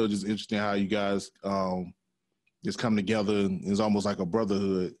it's still just interesting how you guys just come together, and it's almost like a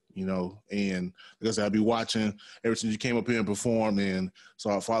brotherhood, you know. And like I said, I'll be watching ever since you came up here and performed and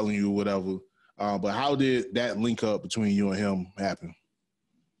started following you or whatever. But how did that link up between you and him happen?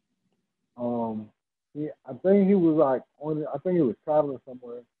 I think he was like I think he was traveling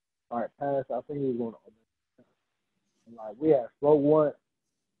somewhere. I think he was going to, and like we had spoke once,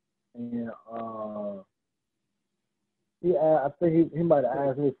 and I think he might have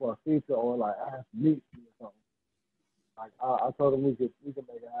asked me for a feature or like asked me to or something. Like I told him we could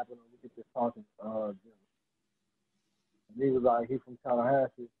make it happen, or we could just talk and he was like, he's from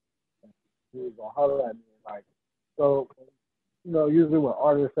Tallahassee, and he was gonna holler at me, and like, so you know, usually when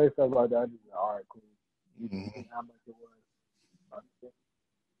artists say stuff like that, I just be like, all right, cool. You can see how much it was.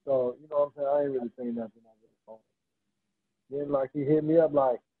 So, you know what I'm saying? I ain't really saying nothing on this phone. Then, like, he hit me up,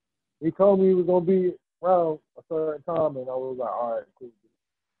 like, he told me he was going to be around a certain time, and I was like, all right, cool.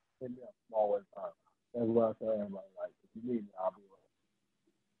 Hit me up small one time. That's what I said. I'm like, if you need me, I'll be with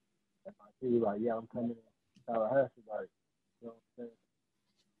you. And like, he was like, yeah, I'm coming in Tallahassee. Like, you know what I'm saying?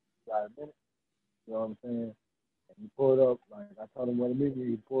 Got a minute. You know what I'm saying? And he pulled up. Like, I told him where to meet me.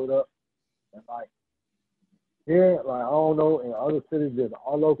 He pulled up. And like, here, like, I don't know, in other cities, there's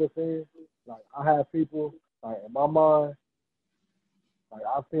our local thing. Like, I have people, like, in my mind, like,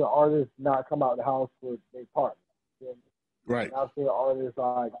 I've seen artists not come out the house with their partner. You know? Right. And I've seen artists,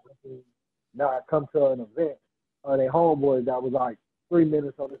 like, not come to an event or their homeboys that was, like, 3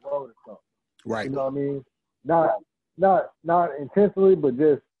 minutes on this road or something. Right. You know what I mean? Not intentionally, but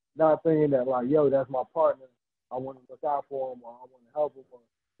just not thinking that, like, yo, that's my partner. I want to look out for him, or I want to help him, or,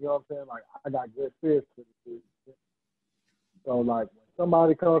 you know what I'm saying? Like, I got good spirits for this dude. So, like, when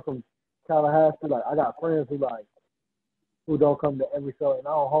somebody comes from Tallahassee, like, I got friends who don't come to every show, and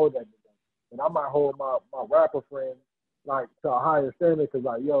I don't hold that to them. And I might hold my rapper friend, like, to a higher standard, because,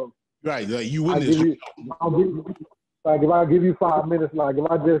 like, yo. Right, like, you witness. Like, if I give you 5 minutes, like, if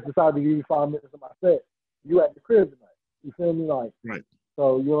I just decide to give you 5 minutes of my set, you at the crib tonight. You feel me? Like, right.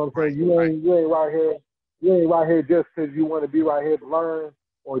 So, you know what I'm saying? You ain't right here. You ain't right here just because you want to be right here to learn,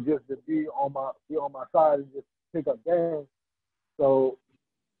 or just to be on my side and just pick up games. So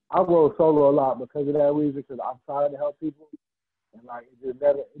I roll solo a lot because of that reason, because I'm trying to help people, and like it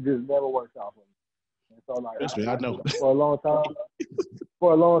just never works out for me. And so like I know. For a long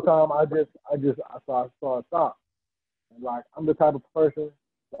time, I stop. And like I'm the type of person,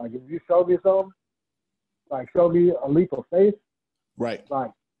 like if you show me something, like show me a leap of faith, right?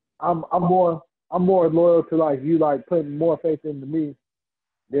 Like I'm more loyal to like you, like putting more faith into me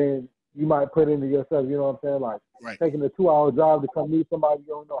than you might put into yourself. You know what I'm saying? Like taking a 2-hour drive to come meet somebody,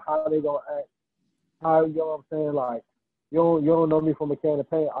 you don't know how they gonna act. How, you know what I'm saying? Like you don't know me from a can of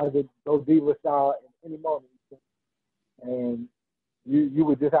paint. I could go diva style in any moment, and you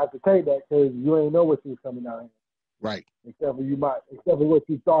would just have to take that because you ain't know what you was coming down here. Right. Except for what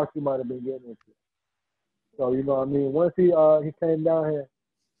you thought you might have been getting into. So you know what I mean. Once he came down here,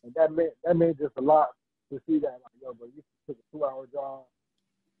 and that meant just a lot to see that. Like, yo, but you took a 2-hour drive.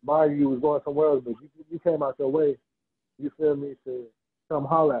 Mind you was going somewhere else, but you came out your way. You feel me, to come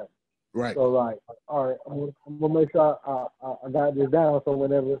holler at me. Right. So like, all right, I'm gonna make sure I got this down. So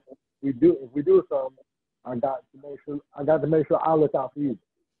whenever if we do something, I got to make sure I look out for you.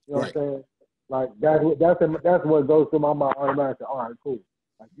 You know what I'm saying? Like that's what goes through my mind automatically. All right, cool.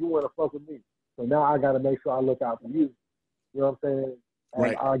 Like you want to fuck with me, so now I got to make sure I look out for you. You know what I'm saying?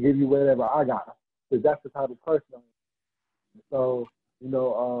 And I'll give you whatever I got, because that's the type of person I am. So you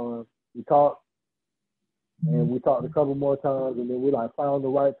know, we talked a couple more times, and then we like found the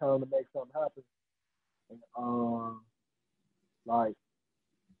right time to make something happen. And like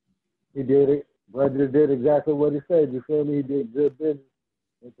he did it. Brother did exactly what he said. You feel me? He did good business.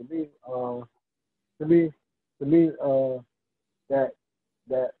 And to me, that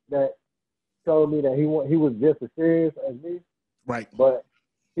told me that he was just as serious as me. Right. But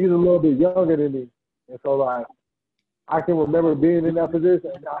he's a little bit younger than me, and so like I can remember being in that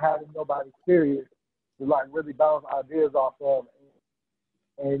position and not having nobody serious to like really bounce ideas off of.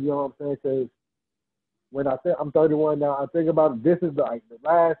 And you know what I'm saying? Because when I think I'm 31 now, I think about it, this is like the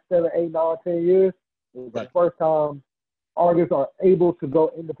last 7, 8, 9, 10 years. It was the first time artists are able to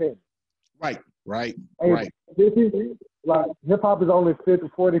go independent. Right. This is like hip hop is only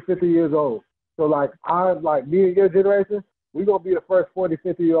 50 years old. So like me and your generation, we're gonna be the first 40,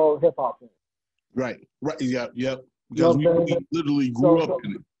 50-year-old hip hop fans. Right. Yep. Because we literally grew up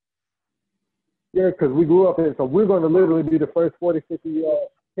in it. Yeah, because we grew up in it. So we're gonna literally be the first 40, 50-year-old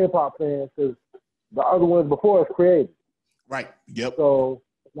hip hop fans, because the other ones before us created. Right. Yep. So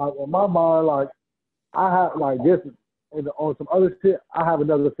like in my mind, like I have like this, and on some other shit, I have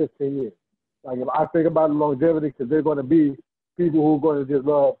another 15 years. Like if I think about the longevity, because there's going to be people who are going to just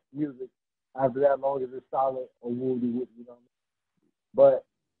love music after that long as it's solid or woody, you know what I mean? But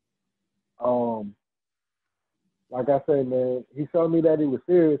like I say, man, he showed me that he was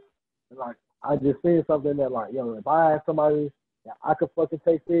serious, and like I just seen something that like, yo, if I had somebody that I could fucking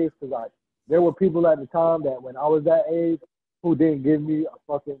take serious, because like there were people at the time that when I was that age who didn't give me a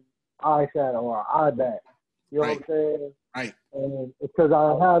fucking eyeshadow or an eye bag. You know what I'm saying? Right. And it's because I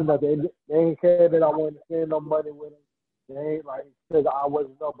don't have nothing. They ain't care that I wanted to spend no money with them. They ain't like, because I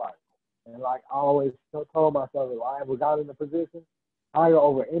wasn't nobody. And like I always told myself, if I ever got in a position higher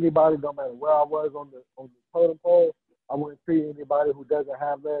over anybody, no matter where I was on the totem pole, I wouldn't treat anybody who doesn't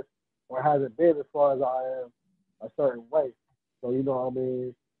have less or hasn't been as far as I am a certain way. So you know what I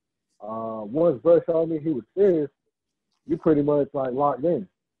mean? Once Bush showed me he was serious, you pretty much like locked in.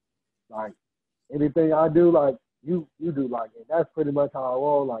 Like anything I do, like you do, like, and that's pretty much how I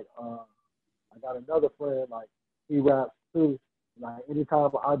roll. Like, I got another friend, like he raps too. Like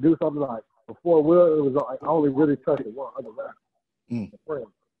anytime I do something, like before Will, it was like I only really trusted one other rapper, a friend.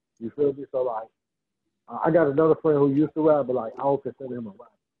 You feel me? So like, I got another friend who used to rap, but like I don't consider him a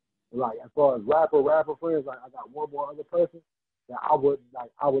rapper. Like as far as rapper friends, like I got one more other person that I would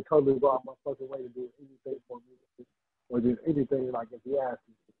totally go out my fucking way to do anything for me or just anything like if he asked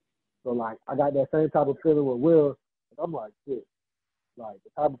me. So like I got that same type of feeling with Will. And I'm like, shit. Like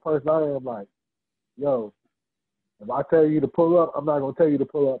the type of person I am, like, yo, if I tell you to pull up, I'm not gonna tell you to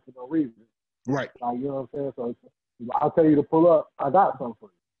pull up for no reason. Right. Like, you know what I'm saying? So if I'll tell you to pull up, I got something for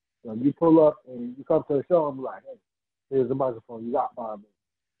you. So you pull up and you come to the show, I'm like, hey, here's the microphone, you got 5 minutes.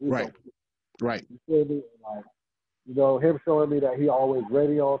 Right. Right. You feel me? And like, you know, him showing me that he always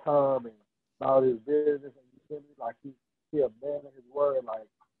ready on time and about his business, and you feel me? Like he a man of his word, like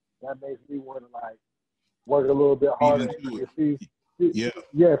that makes me want to like work a little bit harder and feed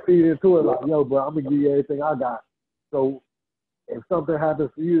into it. Like, yo, bro, I'm gonna give you everything I got. So if something happens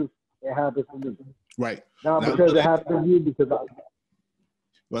to you, it happens to me. Right. Not because it happened to you, because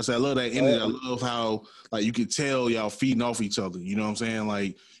I love that energy. I love how like you could tell y'all feeding off each other. You know what I'm saying?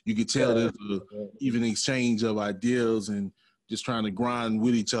 Like you could tell there's even exchange of ideas and just trying to grind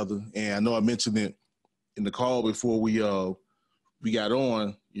with each other. And I know I mentioned it in the call before we got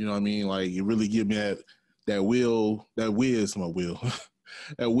on. You know what I mean? Like it really give me that Wiz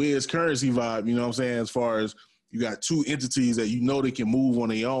currency vibe. You know what I'm saying? As far as you got two entities that you know they can move on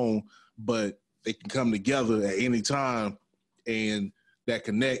their own, but they can come together at any time, and that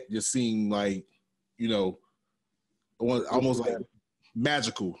connect just seemed like, you know, almost like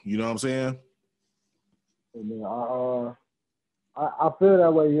magical. You know what I'm saying? And I feel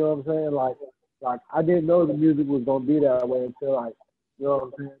that way. You know what I'm saying? Like I didn't know the music was gonna be that way until like, you know what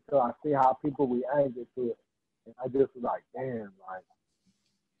I'm saying? Until I see how people reacted to it, and I just was like, damn, like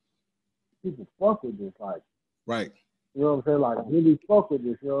people fuck with this, like. Right. You know what I'm saying? Like, really fuck with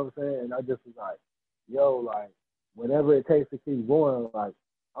this, you know what I'm saying? And I just was like, yo, like, whatever it takes to keep going, like,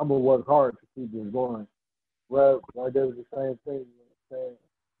 I'm going to work hard to keep this going. Well, like, there's the same thing, you know what I'm saying?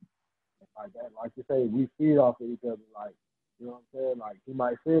 Like that, like you say, we feed off of each other, like, you know what I'm saying? Like, he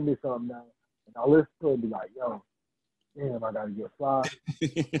might send me something now, and I'll listen to it and be like, yo, damn, I got to get fly.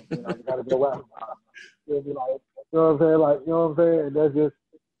 And I got to go out. Like, you know what I'm saying? Like, you know what I'm saying? And that's just,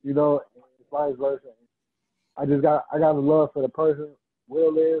 you know, it's vice versa. I got a love for the person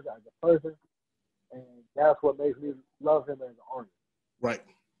Will is as a person, and that's what makes me love him as an artist. Right.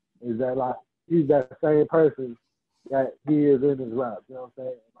 Is that like he's that same person that he is in his rap. You know what I'm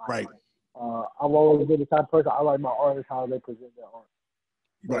saying? Like, right. I've always been the type of person I like my artists how they present their art.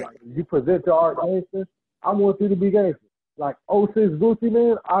 So right. Like, if you present your art gangster, I want you to be gangster. Like 06 Gucci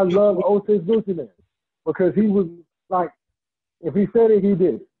Man, I love 06 Gucci Man because he was like, if he said it, he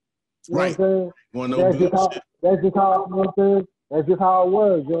did it. You know what I'm saying? That's just how, you know what I'm saying? That's just how it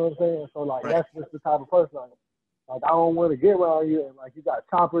was, you know what I'm saying? So, like, that's just the type of person I am. Like, I don't want to get around you and, like, you got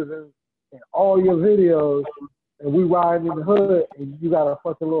choppers in all your videos and we riding in the hood and you got a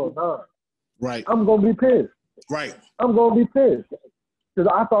fucking little nine. Right. I'm going to be pissed. Right. I'm going to be pissed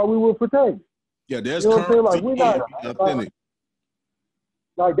because I thought we were protected. Yeah, there's you know what I'm saying? Like, we're not authentic.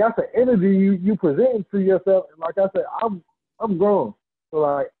 Like, that's the energy you present to yourself. And like I said, I'm grown. So,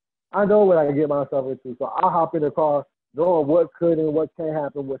 like, I know what I can get myself into. So I hop in the car knowing what could and what can't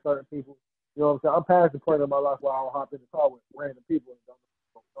happen with certain people. You know what I'm saying? I'm past the point in my life where I'll hop in the car with random people and don't know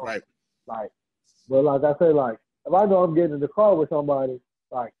what's going on. Right. Like, but like I say, like, if I know I'm getting in the car with somebody,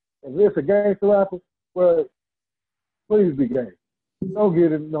 like, if it's a gangster rapper, well, please be gangster. Don't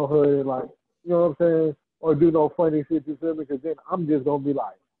get in no hood and like, you know what I'm saying? Or do no funny shit, you feel me? Because then I'm just going to be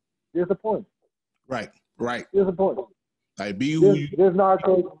like, disappointed. Right. Right. Disappointed. Like, be who you... This not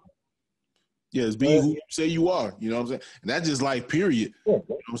crazy. Yes, be who you say you are. You know what I'm saying? And that's just like period. Yeah. You know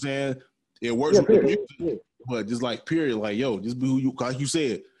what I'm saying? It works with the music, but just like period. Like, yo, just be who you, like you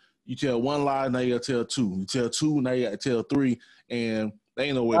said, you tell one lie, now you gotta tell two. You tell two, now you gotta tell three. And they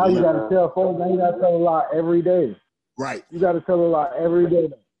ain't no way now you gotta tell four, now you gotta tell a lie every day. Right. You gotta tell a lie every day.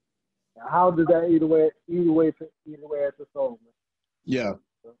 Now, how does that eat away at the soul, man? Yeah.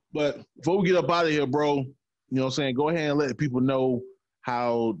 But before we get up out of here, bro, you know what I'm saying? Go ahead and let people know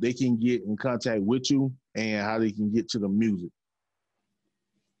how they can get in contact with you and how they can get to the music.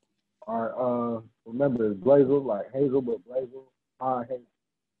 All right, remember it's Blazel, like Hazel, but Blazel. I hate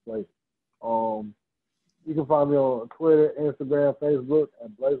Blazel. You can find me on Twitter, Instagram, Facebook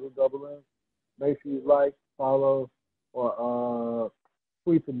at BlazelNN. Make sure you like, follow, or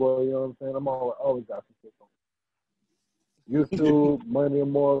tweet the boy, you know what I'm saying? I'm always got some shit on YouTube, Money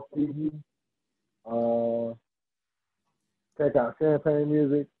and Morals TV. Check out Champagne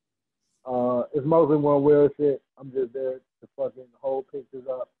Music. It's mostly One.Will shit. I'm just there to fucking hold pictures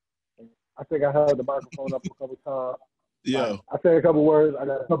up. And I think I held the microphone up a couple times. Yeah. I said a couple words. I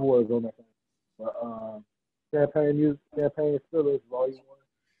got a couple words on that thing. But Champagne Music, Champagne Spillers, Volume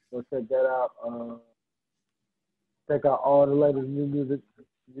 1. Go check that out. Check out all the latest new music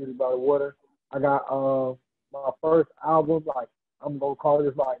by the water. I got my first album, like I'm gonna call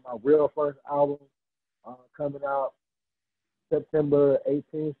this like my real first album, coming out September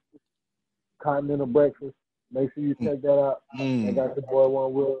 18th. Continental Breakfast. Make sure you check that out. I got your boy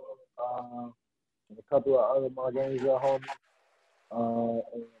One.Will, and a couple of other my Gainesville homies.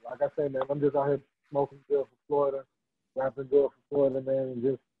 And like I said, man, I'm just out here smoking good for Florida, rapping good for Florida, man, and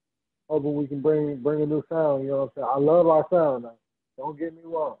just hoping we can bring a new sound. You know what I'm saying? I love our sound now. Don't get me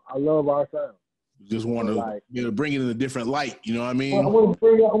wrong. I love our sound. Just want to bring it in a different light. You know what I mean? I want to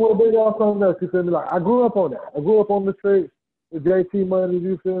bring y'all something else. You feel me? Like I grew up on that. I grew up on the streets, the JT money.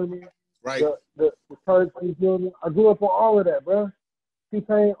 You feel me? Right. The church. You feel me? I grew up on all of that, bro.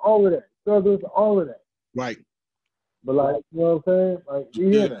 T-Pain, all of that. Struggles, all of that. Right. But like, you know what I'm saying? Like, you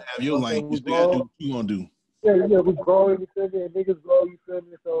hear that? Have your life. You still gotta do what you gonna do. Yeah, we growing, you feel me? And niggas grow, you feel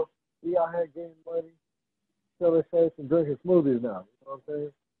me? So we out here getting money, selling shirts and drinking smoothies now. You know what I'm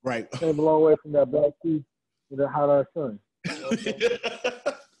saying? Right. Came a long way from that black tea to the hot ass sun. You know what I'm saying?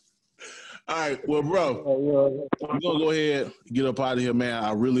 All right, well, bro, we're gonna go ahead and get up out of here, man.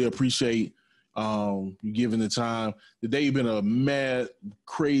 I really appreciate you giving the time. Today been a mad,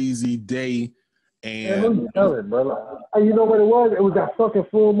 crazy day, and man, tell it, bro. Like, you know what it was? It was that fucking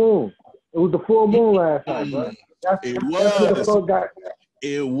full moon. It was the full moon last night, bro. It was.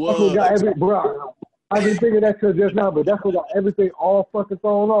 It was. Bro, I've been thinking that shit just now, but that's what got everything all fucking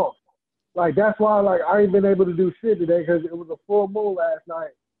thrown off. Like, that's why, like, I ain't been able to do shit today because it was a full moon last night.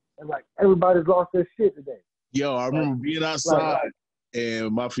 And, like, everybody's lost their shit today. Yo, I remember being outside,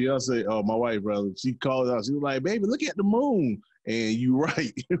 and my fiance, my wife, brother, she called out. She was like, baby, look at the moon. And you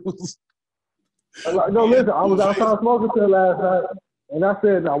right. It was. Like, no, listen, I was outside smoking till last night, and I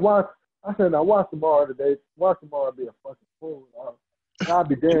said, now watch tomorrow today. Watch tomorrow be a fucking fool. I'll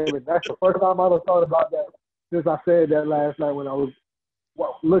be damned. That's the first time I done thought about that since I said that last night when I was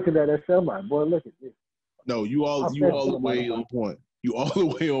looking at that shit. I'm like, boy, look at this. No, you all the way on point. You all the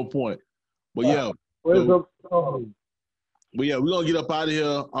way on point. But yeah. But yeah, we're gonna get up out of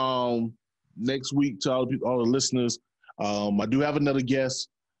here next week to all the listeners. I do have another guest.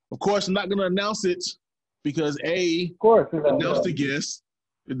 Of course, I'm not gonna announce it because announce the guest.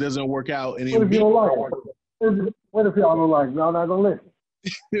 It doesn't work out. And what if you don't like it? What if y'all don't like it? Y'all not gonna listen.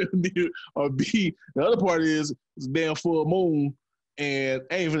 Or B, the other part is it's damn full moon and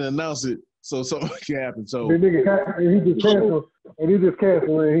I ain't gonna announce it, so something can happen. So the nigga he just cancel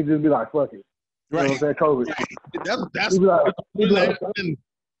and he just be like, fuck it. Right. You know what I'm saying? COVID. Right. That's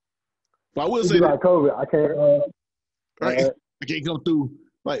but I will say like COVID. I can't right. I can't come through.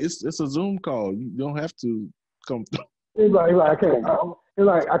 Like it's a Zoom call. You don't have to come through. He's like, I can't. He's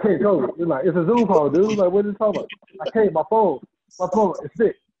like, I can't go. He's like, it's a Zoom call, dude. He's like, what are you talking about? I can't. My phone is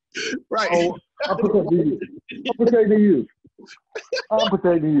sick. Right. Oh, I'm protecting you. I'm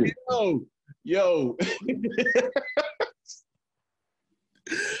protecting you. Yo.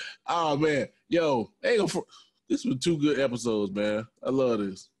 Oh man, yo, this was 2 good episodes, man. I love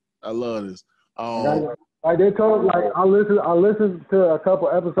this. Like they told, like I listened to a couple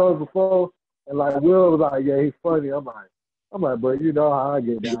episodes before, and like Will was like, yeah, he's funny. I'm like, but you know how I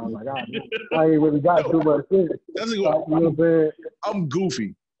get down. Like I ain't really got too much sense. That's like, you know what I'm saying? I'm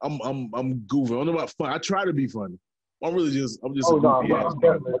goofy. I'm goofy. I don't know about fun. I try to be funny. I'm just a goofy ass.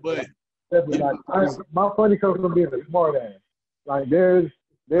 But like, my funny comes from being a smart ass. Like there's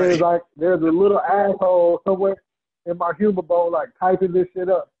a little asshole somewhere in my humor bone, like typing this shit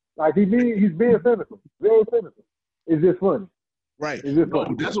up. Like he's being cynical, very cynical. It's just funny. Right. It's just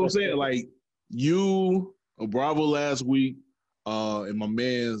funny. That's what I'm saying. Like you, Bravo last week, and my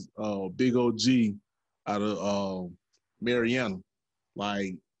man's Big OG out of Mariana.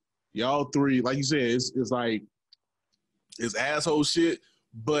 Like y'all three, like you said, it's like it's asshole shit,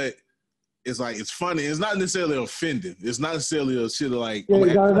 but it's like it's funny. It's not necessarily offending. It's not necessarily a shit of like. Yeah,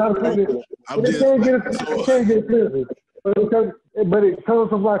 not offended. It can't get offended. But it comes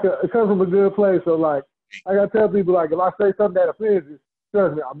from a good place. So like I gotta tell people, like if I say something that offends you,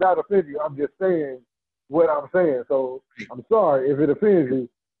 trust me, I'm not offending you. I'm just saying what I'm saying. So I'm sorry if it offends you,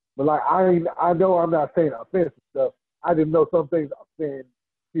 but like I know I'm not saying offensive stuff. I just know some things offend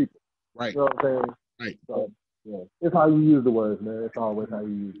people. Right. You know what I'm saying? Right. So yeah, it's how you use the words, man. It's always how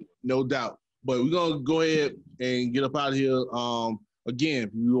you use it. No doubt. But we're gonna go ahead and get up out of here. Again, if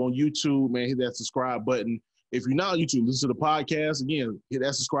you're on YouTube, man, hit that subscribe button. If you're not on YouTube, listen to the podcast. Again, hit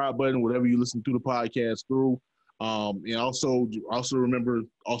that subscribe button, whatever you listen to the podcast through. And also remember,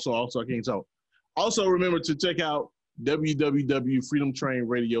 I can't talk. Also remember to check out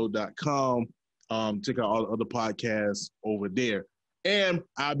www.freedomtrainradio.com. Check out all the other podcasts over there. And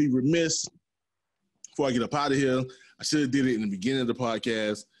I'll be remiss before I get up out of here. I should have did it in the beginning of the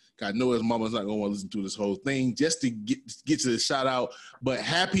podcast. I know his mama's not going to want to listen to this whole thing just to get to the shout out. But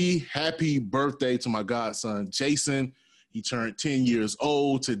happy birthday to my godson, Jason. He turned 10 years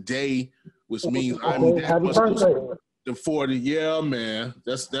old today, which means I'm that much closer to 40. Yeah, man.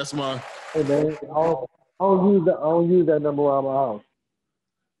 That's my. Hey, man, I don't use that number around my house.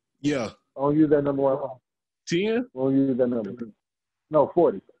 Yeah. I don't use that number around my house. 10? I don't use that number. No,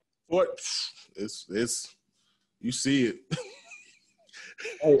 40. 40. It's you see it.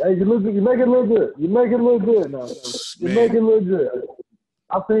 Hey, you make it look good. You make it look good now. You make it look good.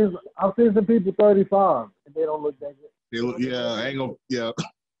 I've seen some people 35 and they don't look that good. They look, I ain't gonna,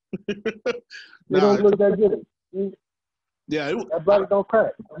 They don't look that good. Yeah, that body don't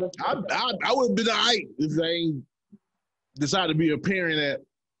crack. I would have been all right if they ain't decided to be a parent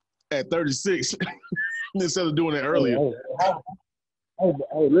at 36 instead of doing it earlier. Hey,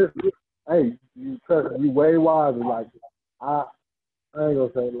 listen. Hey, you trust me, you way wiser. Like I ain't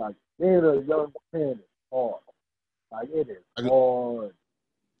gonna say like being a young parent is hard. Like it is hard.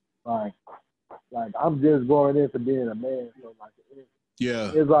 Like I'm just going into being a man. So like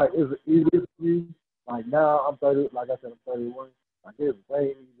it's like it's easy for me. Like now I'm 30. Like I said, I'm 31. Like it's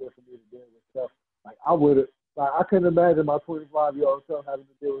way easier for me to deal with stuff. Like I would I couldn't imagine my 25-year-old self having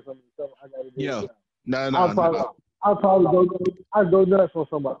to deal with some of the stuff I got to deal with. No. I'd probably go nuts on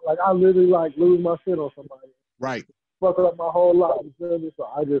somebody. Like I literally like lose my shit on somebody. Right. Fuck up my whole life. You feel me? So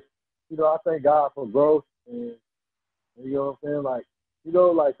I just, I thank God for growth, and you know what I'm saying. Like,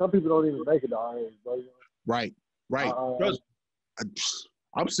 like some people don't even make it to our age, bro. Right.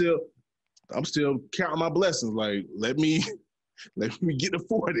 I'm still counting my blessings. Like let me get to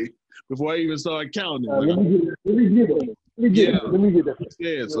 40 before I even start counting. Let me get it.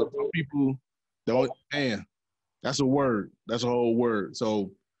 Yeah. So some people don't. Man, that's a word. That's a whole word.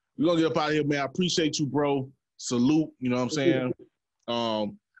 So we're gonna get up out of here, man. I appreciate you, bro. Salute. You know what I'm saying?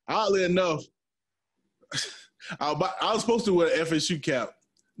 Oddly enough, I was supposed to wear an FSU cap,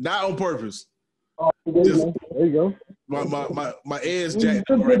 not on purpose. Oh, there you go. My ears jacked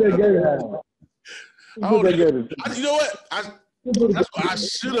up right now. You know what? That's what I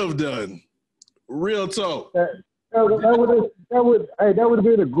should have done. Real talk. That would have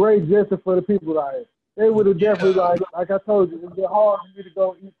been a great gesture for the people out here. They would have definitely like I told you, it's hard for me to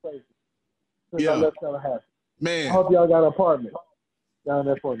go eat places. I left Tallahassee. Man, I hope y'all got an apartment down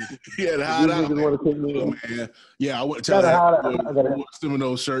there for me. Yeah, the hide out. Man. Yeah, I went to Tallahassee with a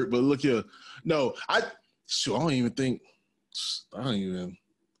Seminole shirt, but look here. No, I don't even think. I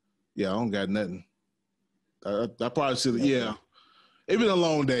don't got nothing. I probably should have. Yeah, it's been a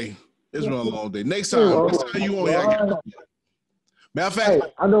long day. It's been a long day. Next time you on here, matter of fact, hey,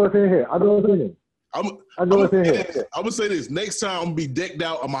 I know it's in here. I'm gonna say this. Next time I'm gonna be decked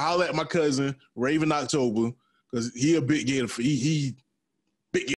out. I'm gonna holler at my cousin Raven October because he a big gator. He